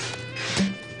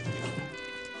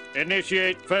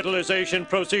 Initiate fertilization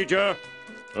procedure.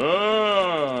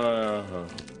 Oh,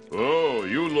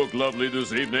 you look lovely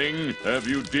this evening. Have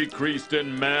you decreased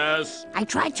in mass? I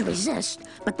tried to resist,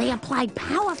 but they applied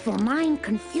powerful mind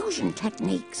confusion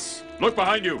techniques. Look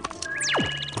behind you.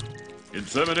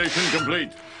 Insemination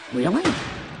complete. Really?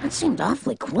 That seemed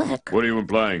awfully quick. What are you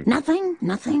implying?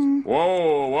 Nothing.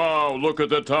 Whoa, wow, look at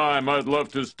the time. I'd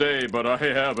love to stay, but I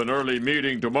have an early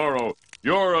meeting tomorrow.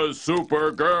 You're a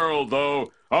super girl,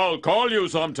 though. I'll call you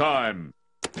sometime.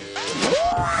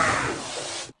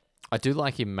 I do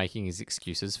like him making his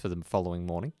excuses for the following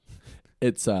morning.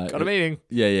 It's got a meeting.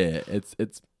 Yeah.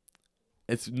 It's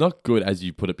not good as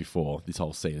you put it before. This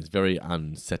whole scene is very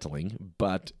unsettling,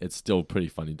 but it's still pretty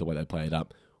funny the way they play it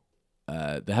up.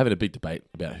 They're having a big debate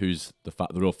about who's the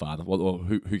real father, or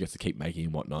who gets to keep making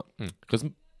and whatnot. Because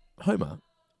Homer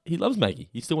he loves Maggie.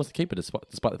 He still wants to keep her despite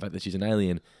the fact that she's an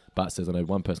alien. Bart says, I know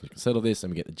one person who can settle this,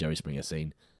 and we get the Jerry Springer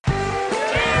scene.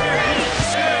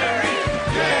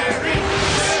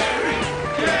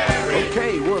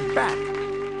 Okay, we're back.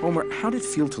 Homer, how did it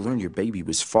feel to learn your baby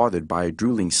was fathered by a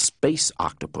drooling space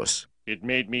octopus? It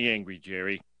made me angry,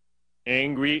 Jerry.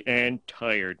 Angry and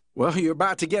tired. Well, you're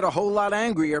about to get a whole lot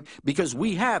angrier because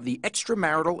we have the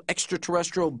extramarital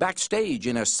extraterrestrial backstage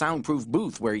in a soundproof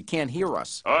booth where he can't hear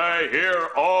us. I hear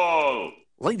all.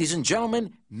 Ladies and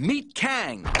gentlemen, meet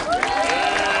Kang.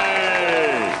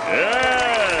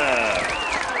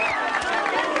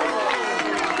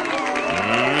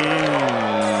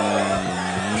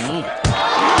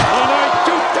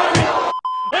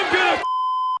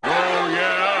 Oh,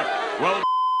 yeah? Well,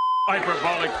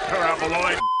 hyperbolic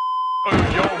paraboloid.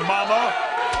 Yo, mama.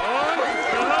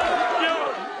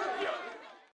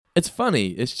 It's funny.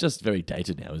 It's just very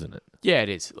dated now, isn't it? Yeah, it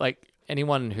is. Like,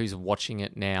 anyone who's watching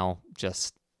it now,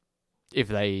 just if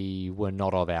they were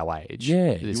not of our age,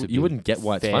 Yeah, this you wouldn't get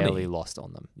why it's funny. fairly lost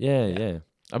on them. Yeah.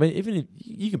 I mean, even if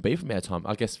you can be from our time,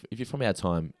 I guess if you're from our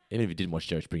time, even if you didn't watch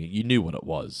Jerry Springer, you knew what it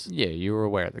was. Yeah, you were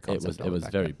aware of the concept. It was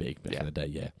back very then. big back Yeah. in the day,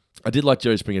 yeah. I did like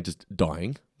Jerry Springer just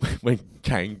dying when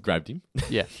Kang grabbed him.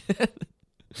 Yeah.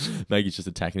 Maggie's just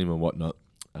attacking him and whatnot.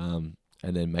 And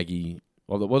then Maggie,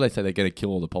 what do they say? They're going to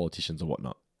kill all the politicians or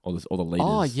whatnot, all the leaders.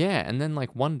 Oh, yeah. And then,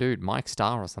 like, one dude, Mike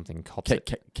Starr or something, cops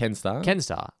it. Ken Starr? Ken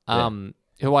Starr.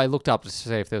 Who I looked up to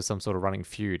see if there was some sort of running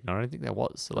feud, and I don't think there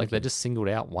was. So, like, they just singled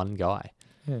out one guy.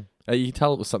 Yeah. You can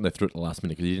tell it was something they threw at the last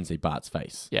minute because you didn't see Bart's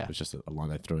face. Yeah. It was just a line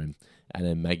they threw in. And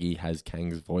then Maggie has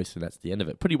Kang's voice, and that's the end of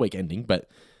it. Pretty weak ending, but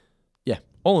yeah.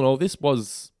 All in all, this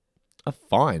was a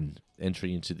fine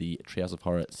entry into the Treehouse of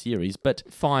Horror series, but...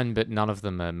 Fine, but none of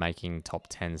them are making top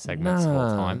 10 segments all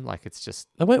the time. Like, it's just...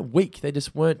 They weren't weak. They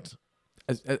just weren't...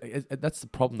 that's the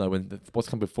problem, though, when what's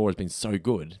come before has been so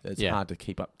good. It's hard to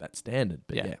keep up that standard.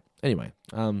 But yeah. Anyway,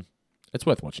 it's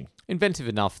worth watching. Inventive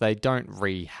enough. They don't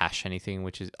rehash anything,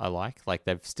 which is I like. Like,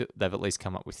 they've at least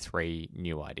come up with 3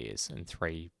 new ideas and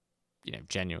 3...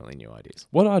 genuinely new ideas.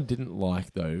 What I didn't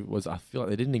like, though, was I feel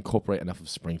like they didn't incorporate enough of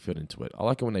Springfield into it. I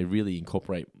like it when they really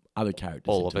incorporate other characters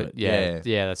All into of it.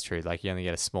 Yeah, that's true. Like, you only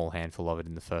get a small handful of it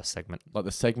in the first segment. Like,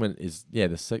 the segment is... Yeah,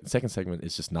 the second segment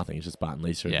is just nothing. It's just Bart and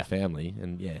Lisa and the family.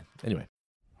 And, anyway.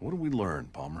 What did we learn,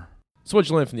 Palmer? So what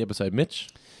did you learn from the episode, Mitch?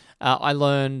 I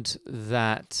learned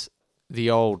that the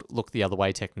old look the other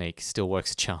way technique still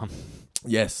works a charm.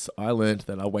 Yes, I learned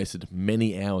that I wasted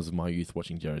many hours of my youth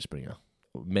watching Jerry Springer.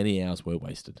 Many hours were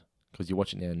wasted because you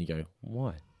watch it now and you go,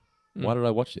 why? Why did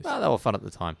I watch this? Well, they were fun at the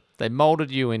time. They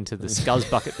molded you into the scuzz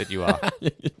bucket that you are.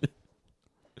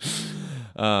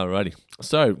 Alrighty.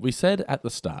 So we said at the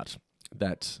start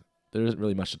that there isn't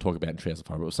really much to talk about in Treehouse of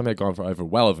Horror, but we've somehow gone for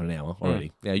well over an hour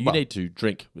already. Now you need to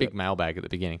drink big mailbag at the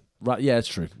beginning. Right? Yeah, it's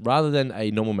true. Rather than a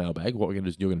normal mailbag, what we're going to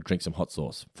do is you're going to drink some hot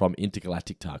sauce from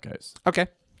Intergalactic Tacos. Okay.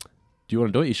 Do you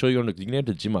want to do it? You sure you're going to? You can head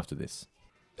to the gym after this.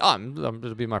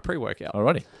 It'll be my pre-workout.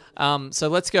 Alrighty. So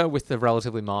let's go with the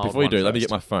relatively mild. Before you do, one let me first.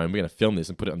 get my phone. We're going to film this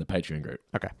and put it on the Patreon group.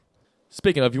 Okay.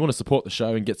 Speaking of, if you want to support the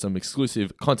show and get some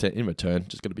exclusive content in return,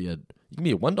 just got to you can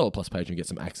be a $1 plus patron and get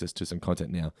some access to some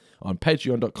content now on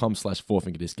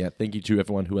patreon.com/fourfingerdiscount. Thank you to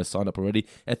everyone who has signed up already.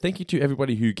 And thank you to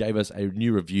everybody who gave us a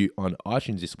new review on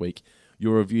iTunes this week.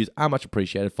 Your reviews are much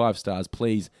appreciated. 5 stars,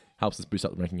 please. Helps us boost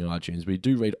up the ranking on iTunes. We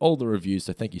do read all the reviews,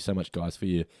 so thank you so much, guys, for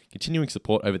your continuing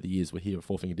support over the years. We're here at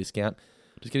Four Finger Discount.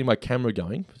 Just getting my camera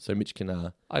going so Mitch can...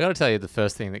 I got to tell you, the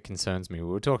first thing that concerns me, we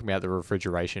were talking about the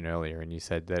refrigeration earlier, and you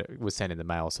said that it was sent in the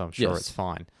mail, so I'm sure it's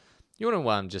fine. You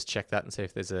want to just check that and see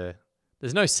if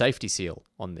there's no safety seal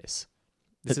on this.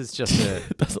 This is just a...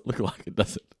 It doesn't look like it,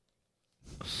 does it?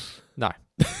 No.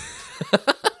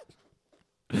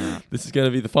 This is going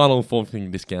to be the final Four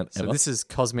Finger Discount ever. So this is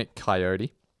Cosmic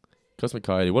Coyote. Cosmic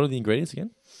Coyote. What are the ingredients again?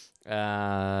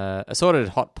 Assorted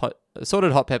hot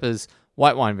peppers,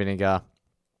 white wine vinegar,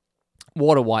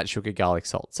 water, white sugar, garlic,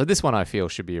 salt. So this one I feel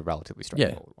should be a relatively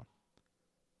straightforward one.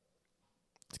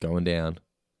 It's going down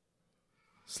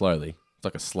slowly. It's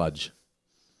like a sludge.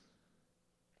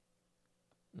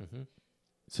 Mm-hmm.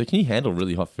 So can you handle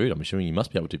really hot food? I'm assuming you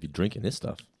must be able to if you're drinking this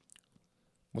stuff.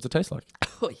 What's it taste like?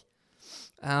 Is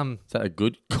that a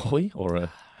good koi or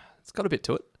a... It's got a bit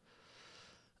to it.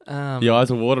 The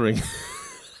eyes are watering.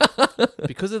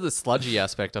 Because of the sludgy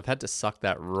aspect, I've had to suck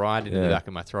that right into the back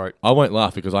of my throat. I won't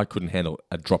laugh because I couldn't handle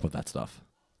a drop of that stuff.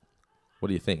 What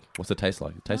do you think? What's it taste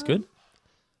like? It tastes good?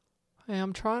 Hey,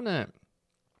 I'm trying to...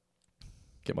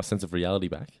 Get my sense of reality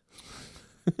back.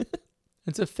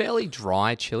 It's a fairly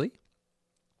dry chili.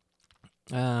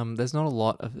 There's not a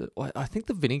lot of... I think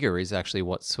the vinegar is actually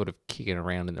what's sort of kicking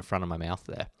around in the front of my mouth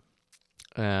there.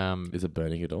 Is it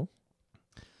burning at all?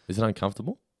 Is it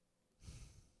uncomfortable?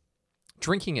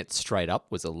 Drinking it straight up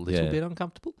was a little bit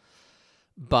uncomfortable,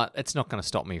 but it's not going to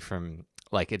stop me from,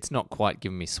 like, it's not quite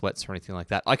giving me sweats or anything like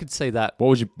that. I could see that. What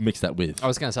would you mix that with? I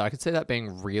was going to say, I could see that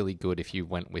being really good if you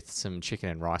went with some chicken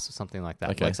and rice or something like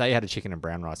that. Okay. Like, say you had a chicken and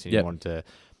brown rice and you wanted to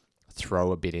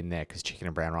throw a bit in there because chicken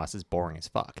and brown rice is boring as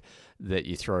fuck, that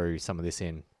you throw some of this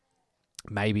in.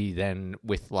 Maybe then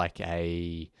with, like,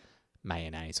 a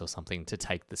mayonnaise or something to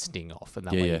take the sting off, and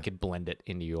that way you could blend it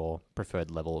into your preferred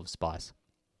level of spice.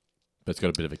 But it's got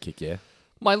a bit of a kick, yeah?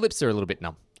 My lips are a little bit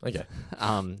numb. Okay.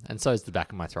 And so is the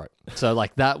back of my throat. So,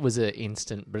 like, that was an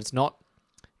instant, but it's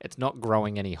not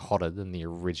growing any hotter than the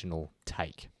original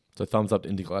take. So thumbs up to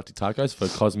Intergalactic Tacos for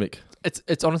Cosmic.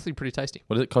 It's honestly pretty tasty.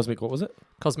 What is it? Cosmic, what was it?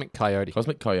 Cosmic Coyote.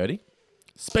 Cosmic Coyote.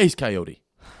 Space Coyote.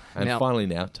 And now, finally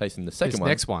now, tasting the second one.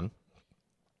 Next one.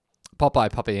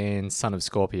 Popeye Popayan, Son of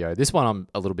Scorpio. This one I'm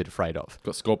a little bit afraid of.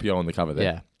 Got Scorpio on the cover there.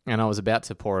 Yeah. And I was about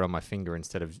to pour it on my finger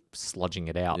instead of sludging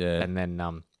it out. Yeah. And then,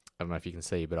 I don't know if you can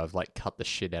see, but I've, like, cut the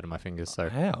shit out of my fingers. So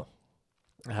How?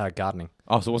 Gardening.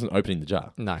 Oh, so it wasn't opening the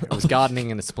jar? No, it was gardening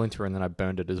and a splinter, and then I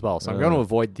burned it as well. So I'm going to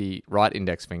avoid the right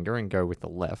index finger and go with the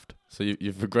left. So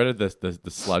you've regretted the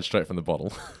sludge straight from the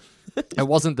bottle. It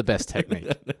wasn't the best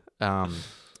technique.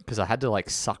 Because I had to, like,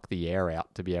 suck the air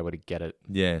out to be able to get it.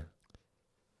 Yeah.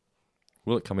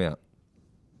 Will it come out?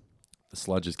 The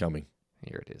sludge is coming.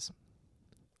 Here it is.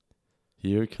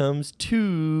 Here comes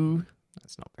two.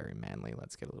 That's not very manly.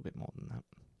 Let's get a little bit more than that.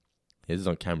 Yeah, this is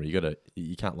on camera.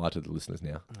 You can't lie to the listeners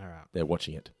now. All right. They're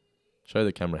watching it. Show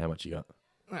the camera how much you got.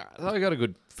 All right. So I got a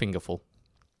good fingerful.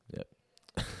 Yep.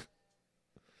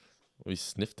 We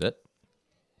sniffed it.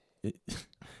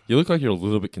 You look like you're a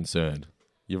little bit concerned.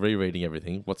 You're rereading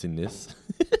everything. What's in this?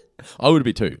 I would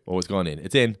be too. Or it's gone in.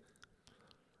 It's in.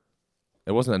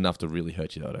 It wasn't enough to really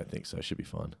hurt you though, I don't think, so it should be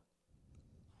fine.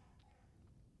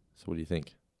 So what do you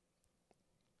think?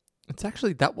 It's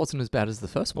actually, that wasn't as bad as the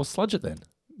first one. Well, sludge it then.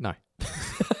 No.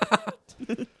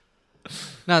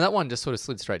 No, that one just sort of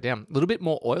slid straight down. A little bit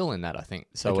more oil in that, I think.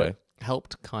 So Okay. it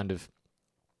helped kind of...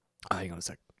 Oh, hang on a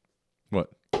sec.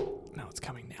 What? No, it's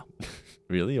coming now.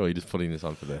 Really? Or are you just putting this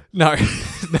on for the... No.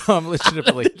 No, I'm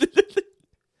legitimately...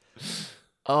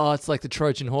 Oh, it's like the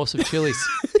Trojan horse of chilies.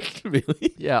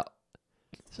 Really? Yeah.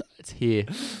 So it's here.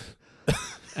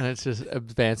 And it's just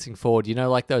advancing forward. You know,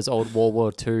 like those old World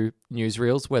War II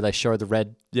newsreels where they show the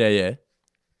red? Yeah, yeah.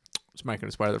 It's making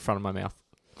its way to the front of my mouth.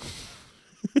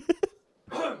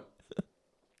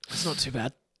 It's not too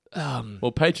bad.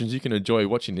 Well, patrons, you can enjoy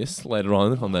watching this later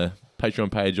on the Patreon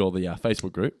page or the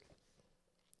Facebook group.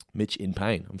 Mitch in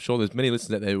pain. I'm sure there's many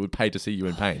listeners out there who would pay to see you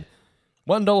in pain.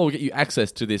 $1 will get you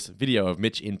access to this video of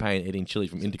Mitch in pain eating chili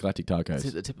from Intergalactic Tacos. It's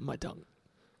at the tip of my tongue.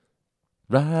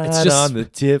 Right It's just- on the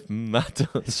tip of my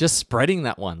tongue. It's just spreading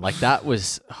that one. Like that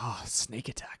was sneak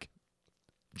attack.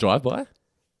 Drive by?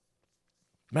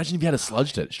 Imagine if you had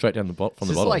sludged it straight down the from the This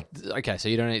is bottle. like, okay, so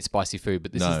you don't eat spicy food,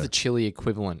 but this No. is the chili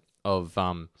equivalent of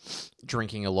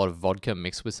drinking a lot of vodka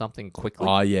mixed with something quickly.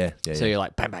 Oh, yeah. Yeah, So yeah. you're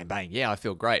like, bang, bang, bang. Yeah, I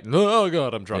feel great. Oh,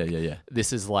 God, I'm drunk. Yeah, yeah, yeah.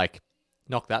 This is like,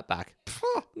 knock that back.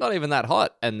 Not even that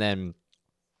hot. And then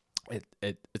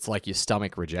it's like your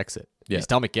stomach rejects it. Yeah. Your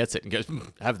stomach gets it and goes,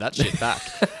 have that shit back.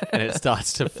 And it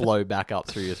starts to flow back up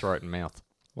through your throat and mouth.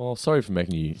 Well, sorry for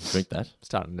making you drink that.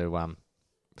 Starting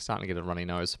to get a runny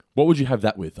nose. What would you have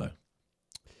that with, though?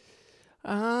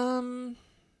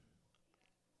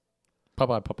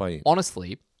 Popeye.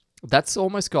 Honestly, that's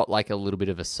almost got like a little bit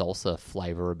of a salsa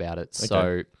flavor about it. Okay.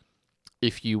 So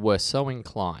if you were so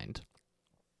inclined,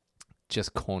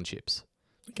 just corn chips.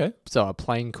 Okay. So a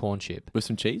plain corn chip. With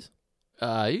some cheese?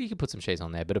 You could put some cheese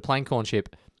on there, but a plain corn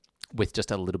chip with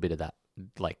just a little bit of that,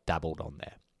 like, dabbled on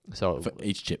there. So For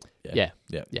each chip. Yeah.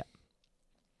 Yeah. Yeah.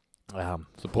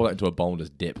 So pour that into a bowl and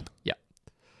just dip. Yeah.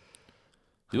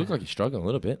 You look like you're struggling a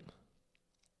little bit.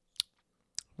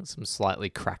 Some slightly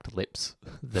cracked lips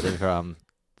that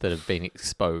have been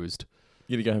exposed.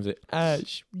 You're going to go home and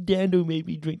say, Dando made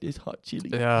me drink this hot chili.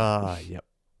 Yep.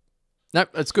 No,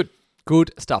 it's good.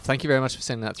 Good stuff. Thank you very much for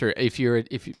sending that through. If you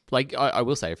like, I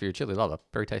will say, if you're a chili lover,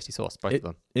 very tasty sauce, both of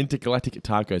them. Intergalactic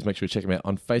Tacos. Make sure you check them out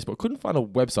on Facebook. Couldn't find a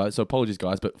website, so apologies,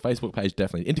 guys, but Facebook page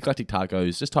definitely. Intergalactic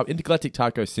Tacos. Just type Intergalactic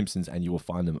Tacos Simpsons and you will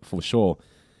find them for sure.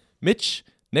 Mitch,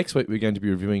 next week we're going to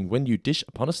be reviewing When You Dish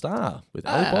Upon a Star with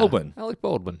Alec Baldwin. Alec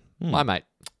Baldwin. My mate.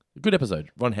 Good episode.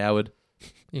 Ron Howard.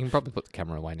 You can probably put the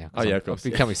camera away now. Oh, yeah, of course.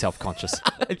 I'm becoming self-conscious.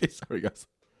 Sorry, guys.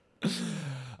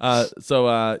 So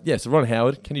Ron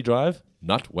Howard, can you drive?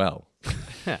 Not well.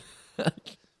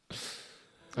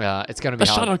 It's going to be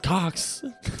hard. Shadow Cox.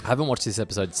 I haven't watched this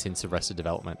episode since Arrested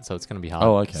Development, so it's going to be hard.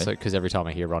 Oh, okay. Because every time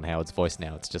I hear Ron Howard's voice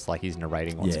now, it's just like he's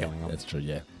narrating what's going on. That's true,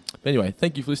 yeah. But anyway,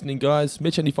 thank you for listening, guys.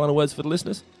 Mitch, any final words for the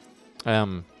listeners?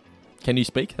 Can you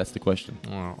speak? That's the question.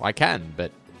 Well, I can,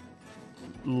 but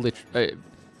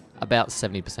about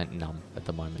 70% numb at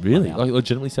the moment. Really? Like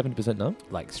legitimately 70% numb?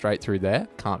 Like straight through there.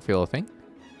 Can't feel a thing.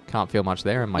 Can't feel much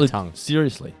there, and my tongue.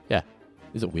 Seriously? Yeah.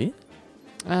 Is it weird?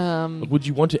 Would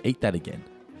you want to eat that again?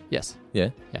 Yes. Yeah?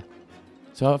 Yeah.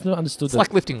 So I've never understood It's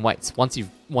like lifting weights. Once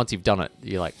you've done it,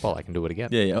 you're like, well, I can do it again.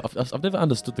 Yeah. I've never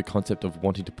understood the concept of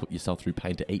wanting to put yourself through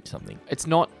pain to eat something. It's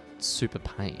not super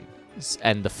pain,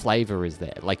 and the flavor is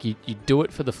there. Like you do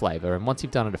it for the flavor, and once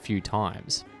you've done it a few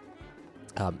times,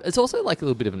 it's also like a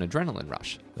little bit of an adrenaline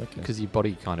rush because your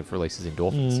body kind of releases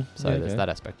endorphins. So there's that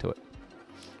aspect to it.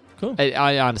 Cool.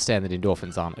 I understand that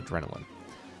endorphins aren't adrenaline.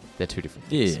 They're two different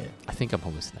things. Yeah. I think I'm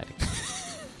hallucinating.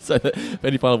 So,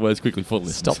 any final words quickly for the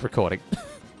listeners? Stop recording.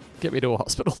 Get me to a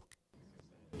hospital.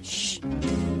 Shh.